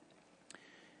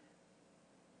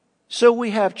 So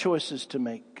we have choices to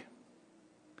make.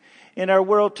 In our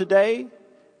world today,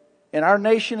 in our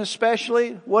nation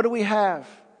especially, what do we have?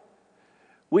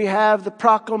 We have the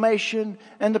proclamation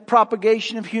and the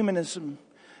propagation of humanism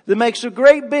that makes a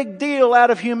great big deal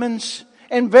out of humans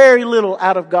and very little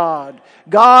out of God.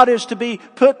 God is to be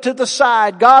put to the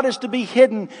side. God is to be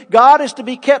hidden. God is to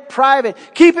be kept private.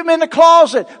 Keep him in the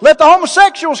closet. Let the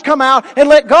homosexuals come out and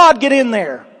let God get in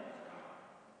there.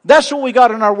 That's what we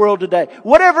got in our world today.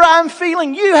 Whatever I'm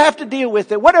feeling, you have to deal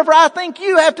with it. Whatever I think,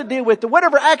 you have to deal with it.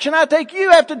 Whatever action I take,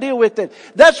 you have to deal with it.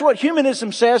 That's what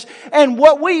humanism says. And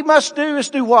what we must do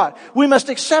is do what? We must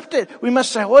accept it. We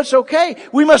must say, well, it's okay.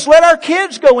 We must let our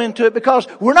kids go into it, because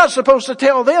we're not supposed to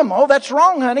tell them, oh, that's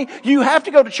wrong, honey. You have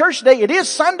to go to church today. It is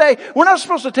Sunday. We're not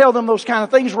supposed to tell them those kind of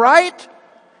things, right?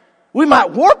 We might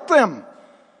warp them.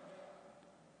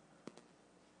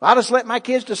 I just let my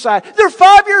kids decide. They're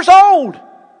 5 years old.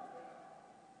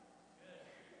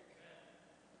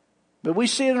 But we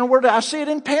see it in the Word. I see it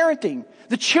in parenting.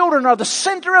 The children are the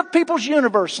center of people's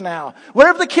universe now.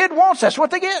 Whatever the kid wants, that's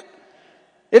what they get.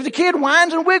 If the kid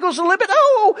whines and wiggles a little bit,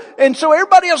 and so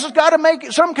everybody else has got to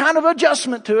make some kind of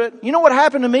adjustment to it. You know what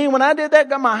happened to me when I did that?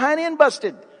 Got my hind end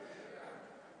busted.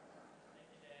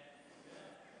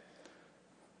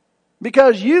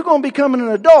 Because you're going to be becoming an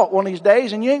adult one of these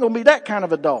days, and you ain't going to be that kind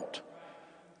of adult.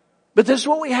 But this is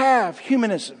what we have,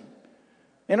 humanism.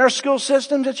 In our school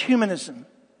systems, it's humanism.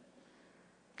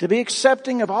 To be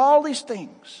accepting of all these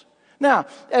things. Now,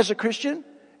 as a Christian,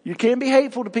 you can't be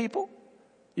hateful to people.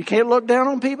 You can't look down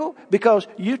on people, because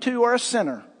you too are a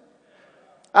sinner.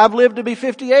 I've lived to be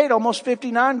 58, almost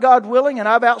 59, God willing, and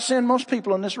I've outsinned most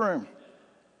people in this room.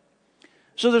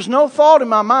 So there's no thought in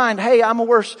my mind, hey,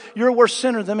 you're a worse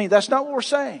sinner than me. That's not what we're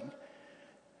saying.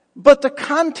 But the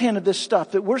content of this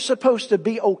stuff, that we're supposed to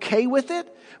be okay with it,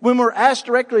 when we're asked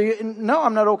directly, no,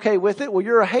 I'm not okay with it. Well,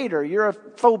 you're a hater. You're a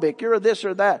phobic. You're a this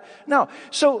or that. No.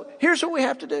 So here's what we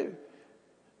have to do.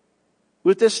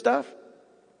 With this stuff,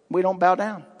 we don't bow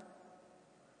down.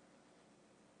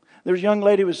 There was a young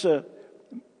lady who was a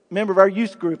member of our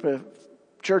youth group, a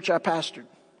church I pastored.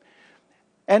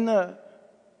 And the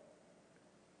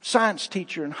science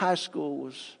teacher in high school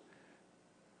was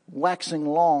waxing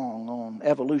long on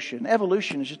evolution.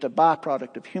 Evolution is just a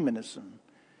byproduct of humanism.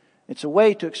 It's a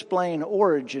way to explain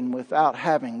origin without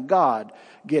having God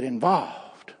get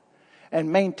involved.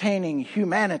 And maintaining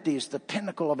humanity is the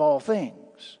pinnacle of all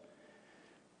things.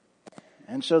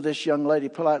 And so this young lady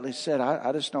politely said,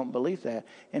 I just don't believe that.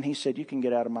 And he said, you can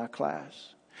get out of my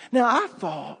class. Now, I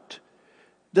thought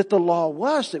that the law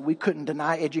was that we couldn't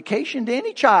deny education to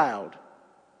any child.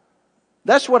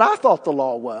 That's what I thought the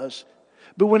law was.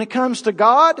 But when it comes to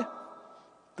God,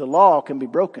 the law can be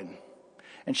broken.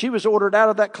 And she was ordered out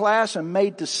of that class and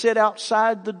made to sit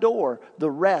outside the door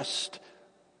the rest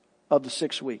of the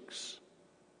 6 weeks.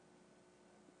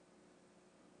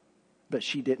 But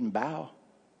she didn't bow.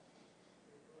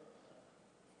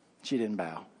 She didn't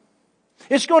bow.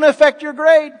 It's going to affect your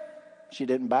grade. She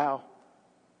didn't bow.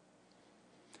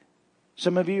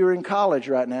 Some of you are in college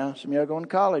right now. Some of you are going to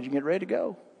college and get ready to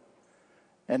go.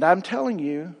 And I'm telling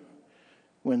you,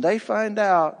 when they find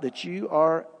out that you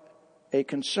are a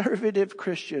conservative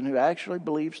Christian who actually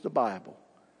believes the Bible,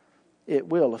 it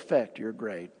will affect your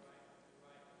grade.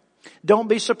 Don't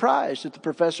be surprised if the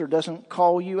professor doesn't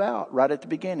call you out right at the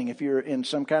beginning. If you're in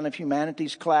some kind of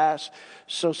humanities class,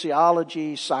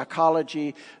 sociology,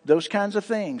 psychology, those kinds of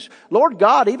things. Lord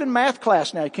God, even math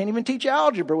class now, you can't even teach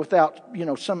algebra without,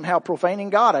 somehow profaning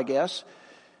God, I guess.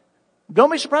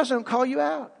 Don't be surprised if they don't call you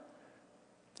out.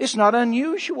 It's not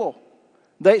unusual.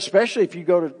 Especially if you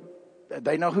go to,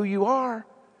 they know who you are.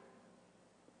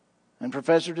 And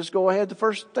professor just go ahead the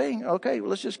first thing. Okay,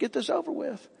 well, let's just get this over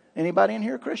with. Anybody in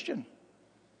here a Christian?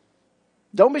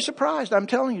 Don't be surprised. I'm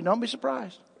telling you, don't be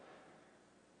surprised.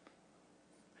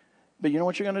 But you know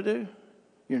what you're going to do?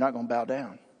 You're not going to bow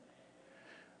down.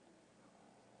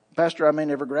 Pastor, I may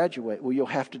never graduate. Well, you'll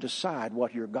have to decide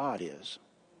what your God is.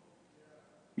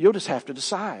 You'll just have to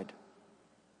decide.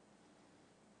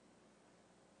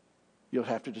 You'll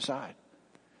have to decide.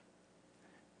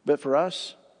 But for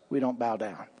us, we don't bow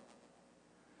down.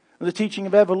 The teaching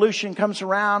of evolution comes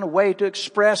around, a way to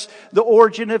express the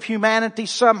origin of humanity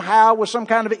somehow with some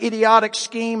kind of idiotic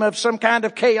scheme of some kind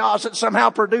of chaos that somehow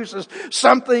produces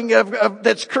something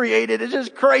that's created. It's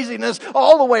just craziness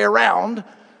all the way around.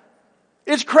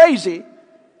 It's crazy.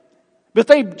 But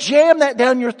they jam that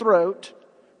down your throat.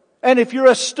 And if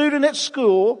you're a student at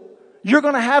school, you're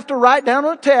going to have to write down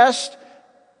on a test,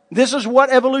 this is what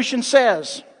evolution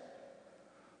says.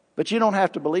 But you don't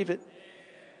have to believe it.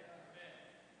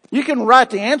 You can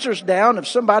write the answers down of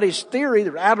somebody's theory.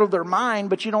 They're out of their mind,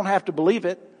 but you don't have to believe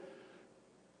it.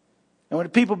 And when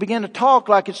people begin to talk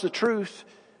like it's the truth,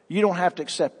 you don't have to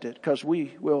accept it because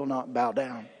we will not bow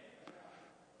down.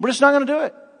 We're just not going to do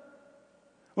it.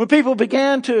 When people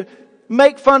began to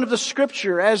make fun of the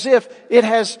Scripture as if it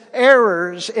has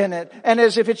errors in it and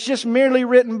as if it's just merely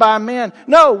written by men,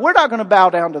 no, we're not going to bow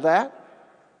down to that.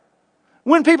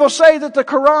 When people say that the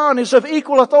Quran is of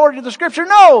equal authority to the Scripture,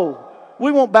 no,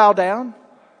 we won't bow down.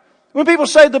 When people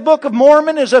say the Book of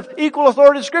Mormon is of equal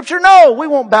authority to Scripture, no, we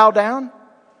won't bow down.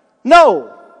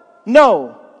 No,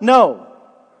 no, no.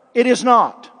 It is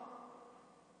not.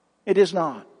 It is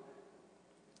not.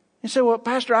 You say, well,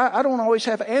 Pastor, I don't always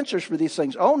have answers for these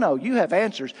things. Oh no, you have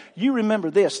answers. You remember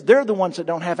this. They're the ones that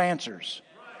don't have answers.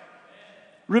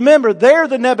 Remember, they're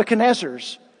the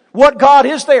Nebuchadnezzars. What God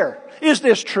is there? Is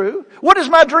this true? What does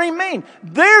my dream mean?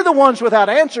 They're the ones without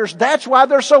answers. That's why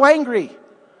they're so angry.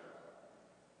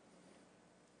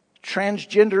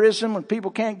 Transgenderism, when people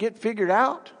can't get figured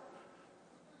out.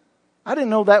 I didn't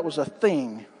know that was a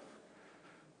thing.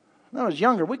 When I was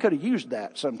younger, we could have used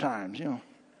that sometimes,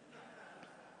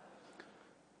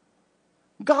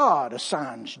 God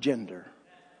assigns gender.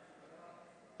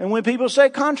 And when people say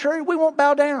contrary, we won't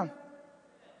bow down.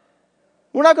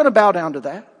 We're not going to bow down to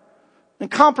that. And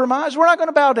compromise, we're not going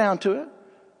to bow down to it.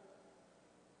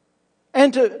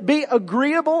 And to be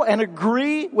agreeable and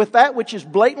agree with that which is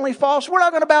blatantly false, we're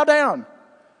not going to bow down.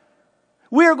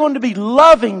 We are going to be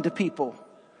loving to people.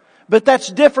 But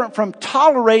that's different from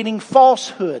tolerating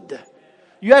falsehood.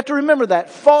 You have to remember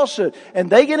that, falsehood. And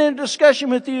they get into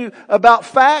discussion with you about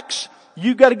facts,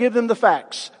 you've got to give them the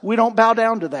facts. We don't bow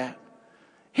down to that.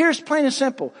 Here's plain and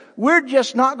simple. We're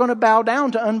just not going to bow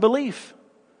down to unbelief.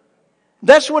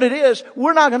 That's what it is.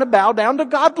 We're not going to bow down to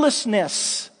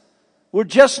godlessness. We're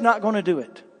just not going to do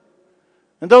it.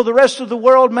 And though the rest of the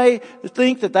world may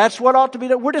think that that's what ought to be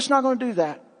done, we're just not going to do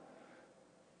that.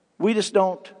 We just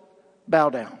don't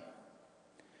bow down.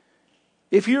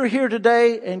 If you're here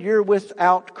today and you're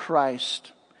without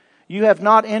Christ, you have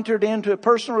not entered into a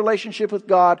personal relationship with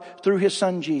God through His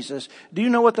Son Jesus. Do you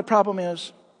know what the problem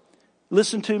is?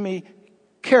 Listen to me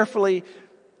carefully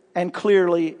and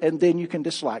clearly, and then you can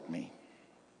dislike me.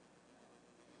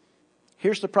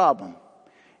 Here's the problem.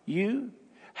 You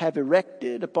have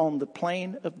erected upon the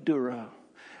plain of Dura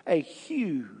a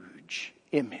huge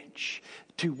image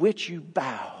to which you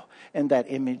bow, and that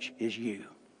image is you.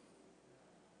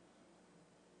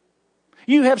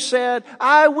 You have said,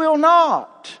 I will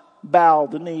not bow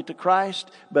the knee to Christ,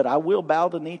 but I will bow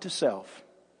the knee to self.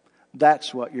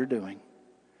 That's what you're doing.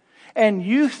 And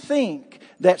you think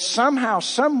that somehow,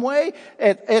 some way,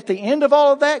 at the end of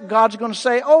all of that, God's going to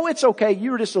say, oh, it's okay,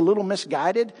 you were just a little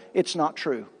misguided. It's not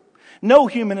true. No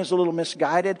human is a little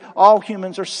misguided. All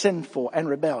humans are sinful and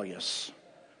rebellious.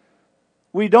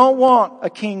 We don't want a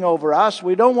king over us.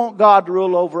 We don't want God to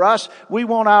rule over us. We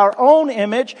want our own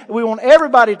image. We want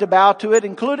everybody to bow to it,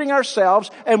 including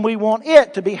ourselves, and we want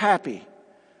it to be happy.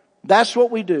 That's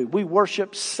what we do. We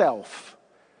worship self.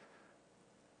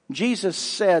 Jesus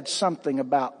said something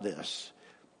about this.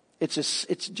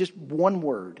 It's just one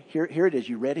word. Here it is.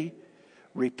 You ready?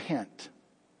 Repent.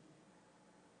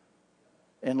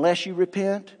 Unless you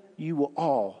repent, you will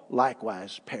all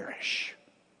likewise perish.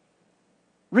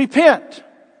 Repent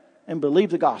and believe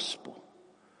the gospel.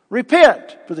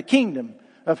 Repent, for the kingdom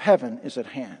of heaven is at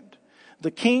hand.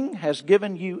 The king has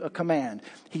given you a command.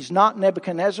 He's not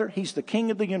Nebuchadnezzar. He's the king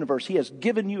of the universe. He has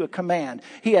given you a command.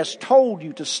 He has told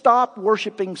you to stop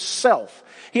worshiping self.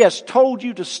 He has told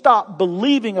you to stop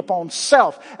believing upon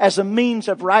self as a means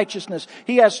of righteousness.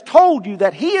 He has told you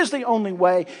that He is the only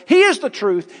way. He is the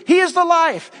truth. He is the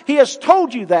life. He has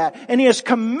told you that, and He has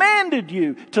commanded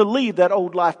you to leave that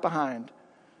old life behind.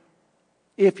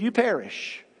 If you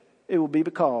perish, it will be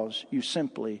because you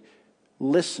simply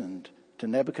listened to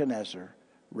Nebuchadnezzar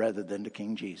rather than to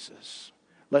King Jesus.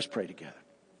 Let's pray together.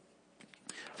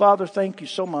 Father, thank you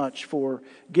so much for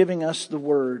giving us the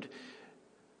word.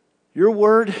 Your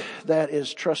word that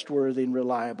is trustworthy and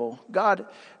reliable. God,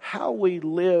 how we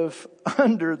live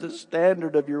under the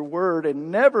standard of your word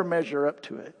and never measure up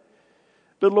to it.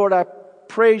 But Lord, I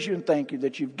praise you and thank you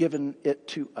that you've given it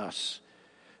to us,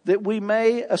 that we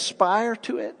may aspire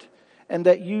to it and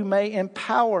that you may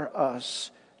empower us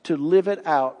to live it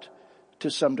out to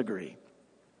some degree.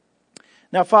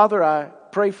 Now, Father, I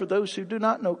pray for those who do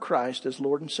not know Christ as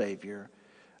Lord and Savior.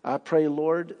 I pray,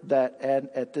 Lord, that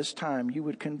at this time you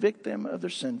would convict them of their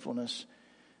sinfulness.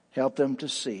 Help them to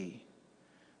see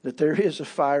that there is a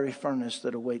fiery furnace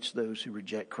that awaits those who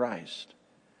reject Christ,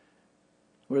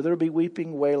 where there will be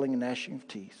weeping, wailing, and gnashing of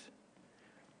teeth.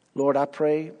 Lord, I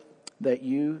pray that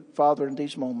you, Father, in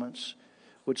these moments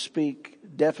would speak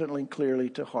definitely and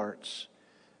clearly to hearts,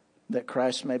 that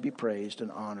Christ may be praised and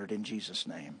honored in Jesus'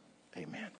 name. Amen.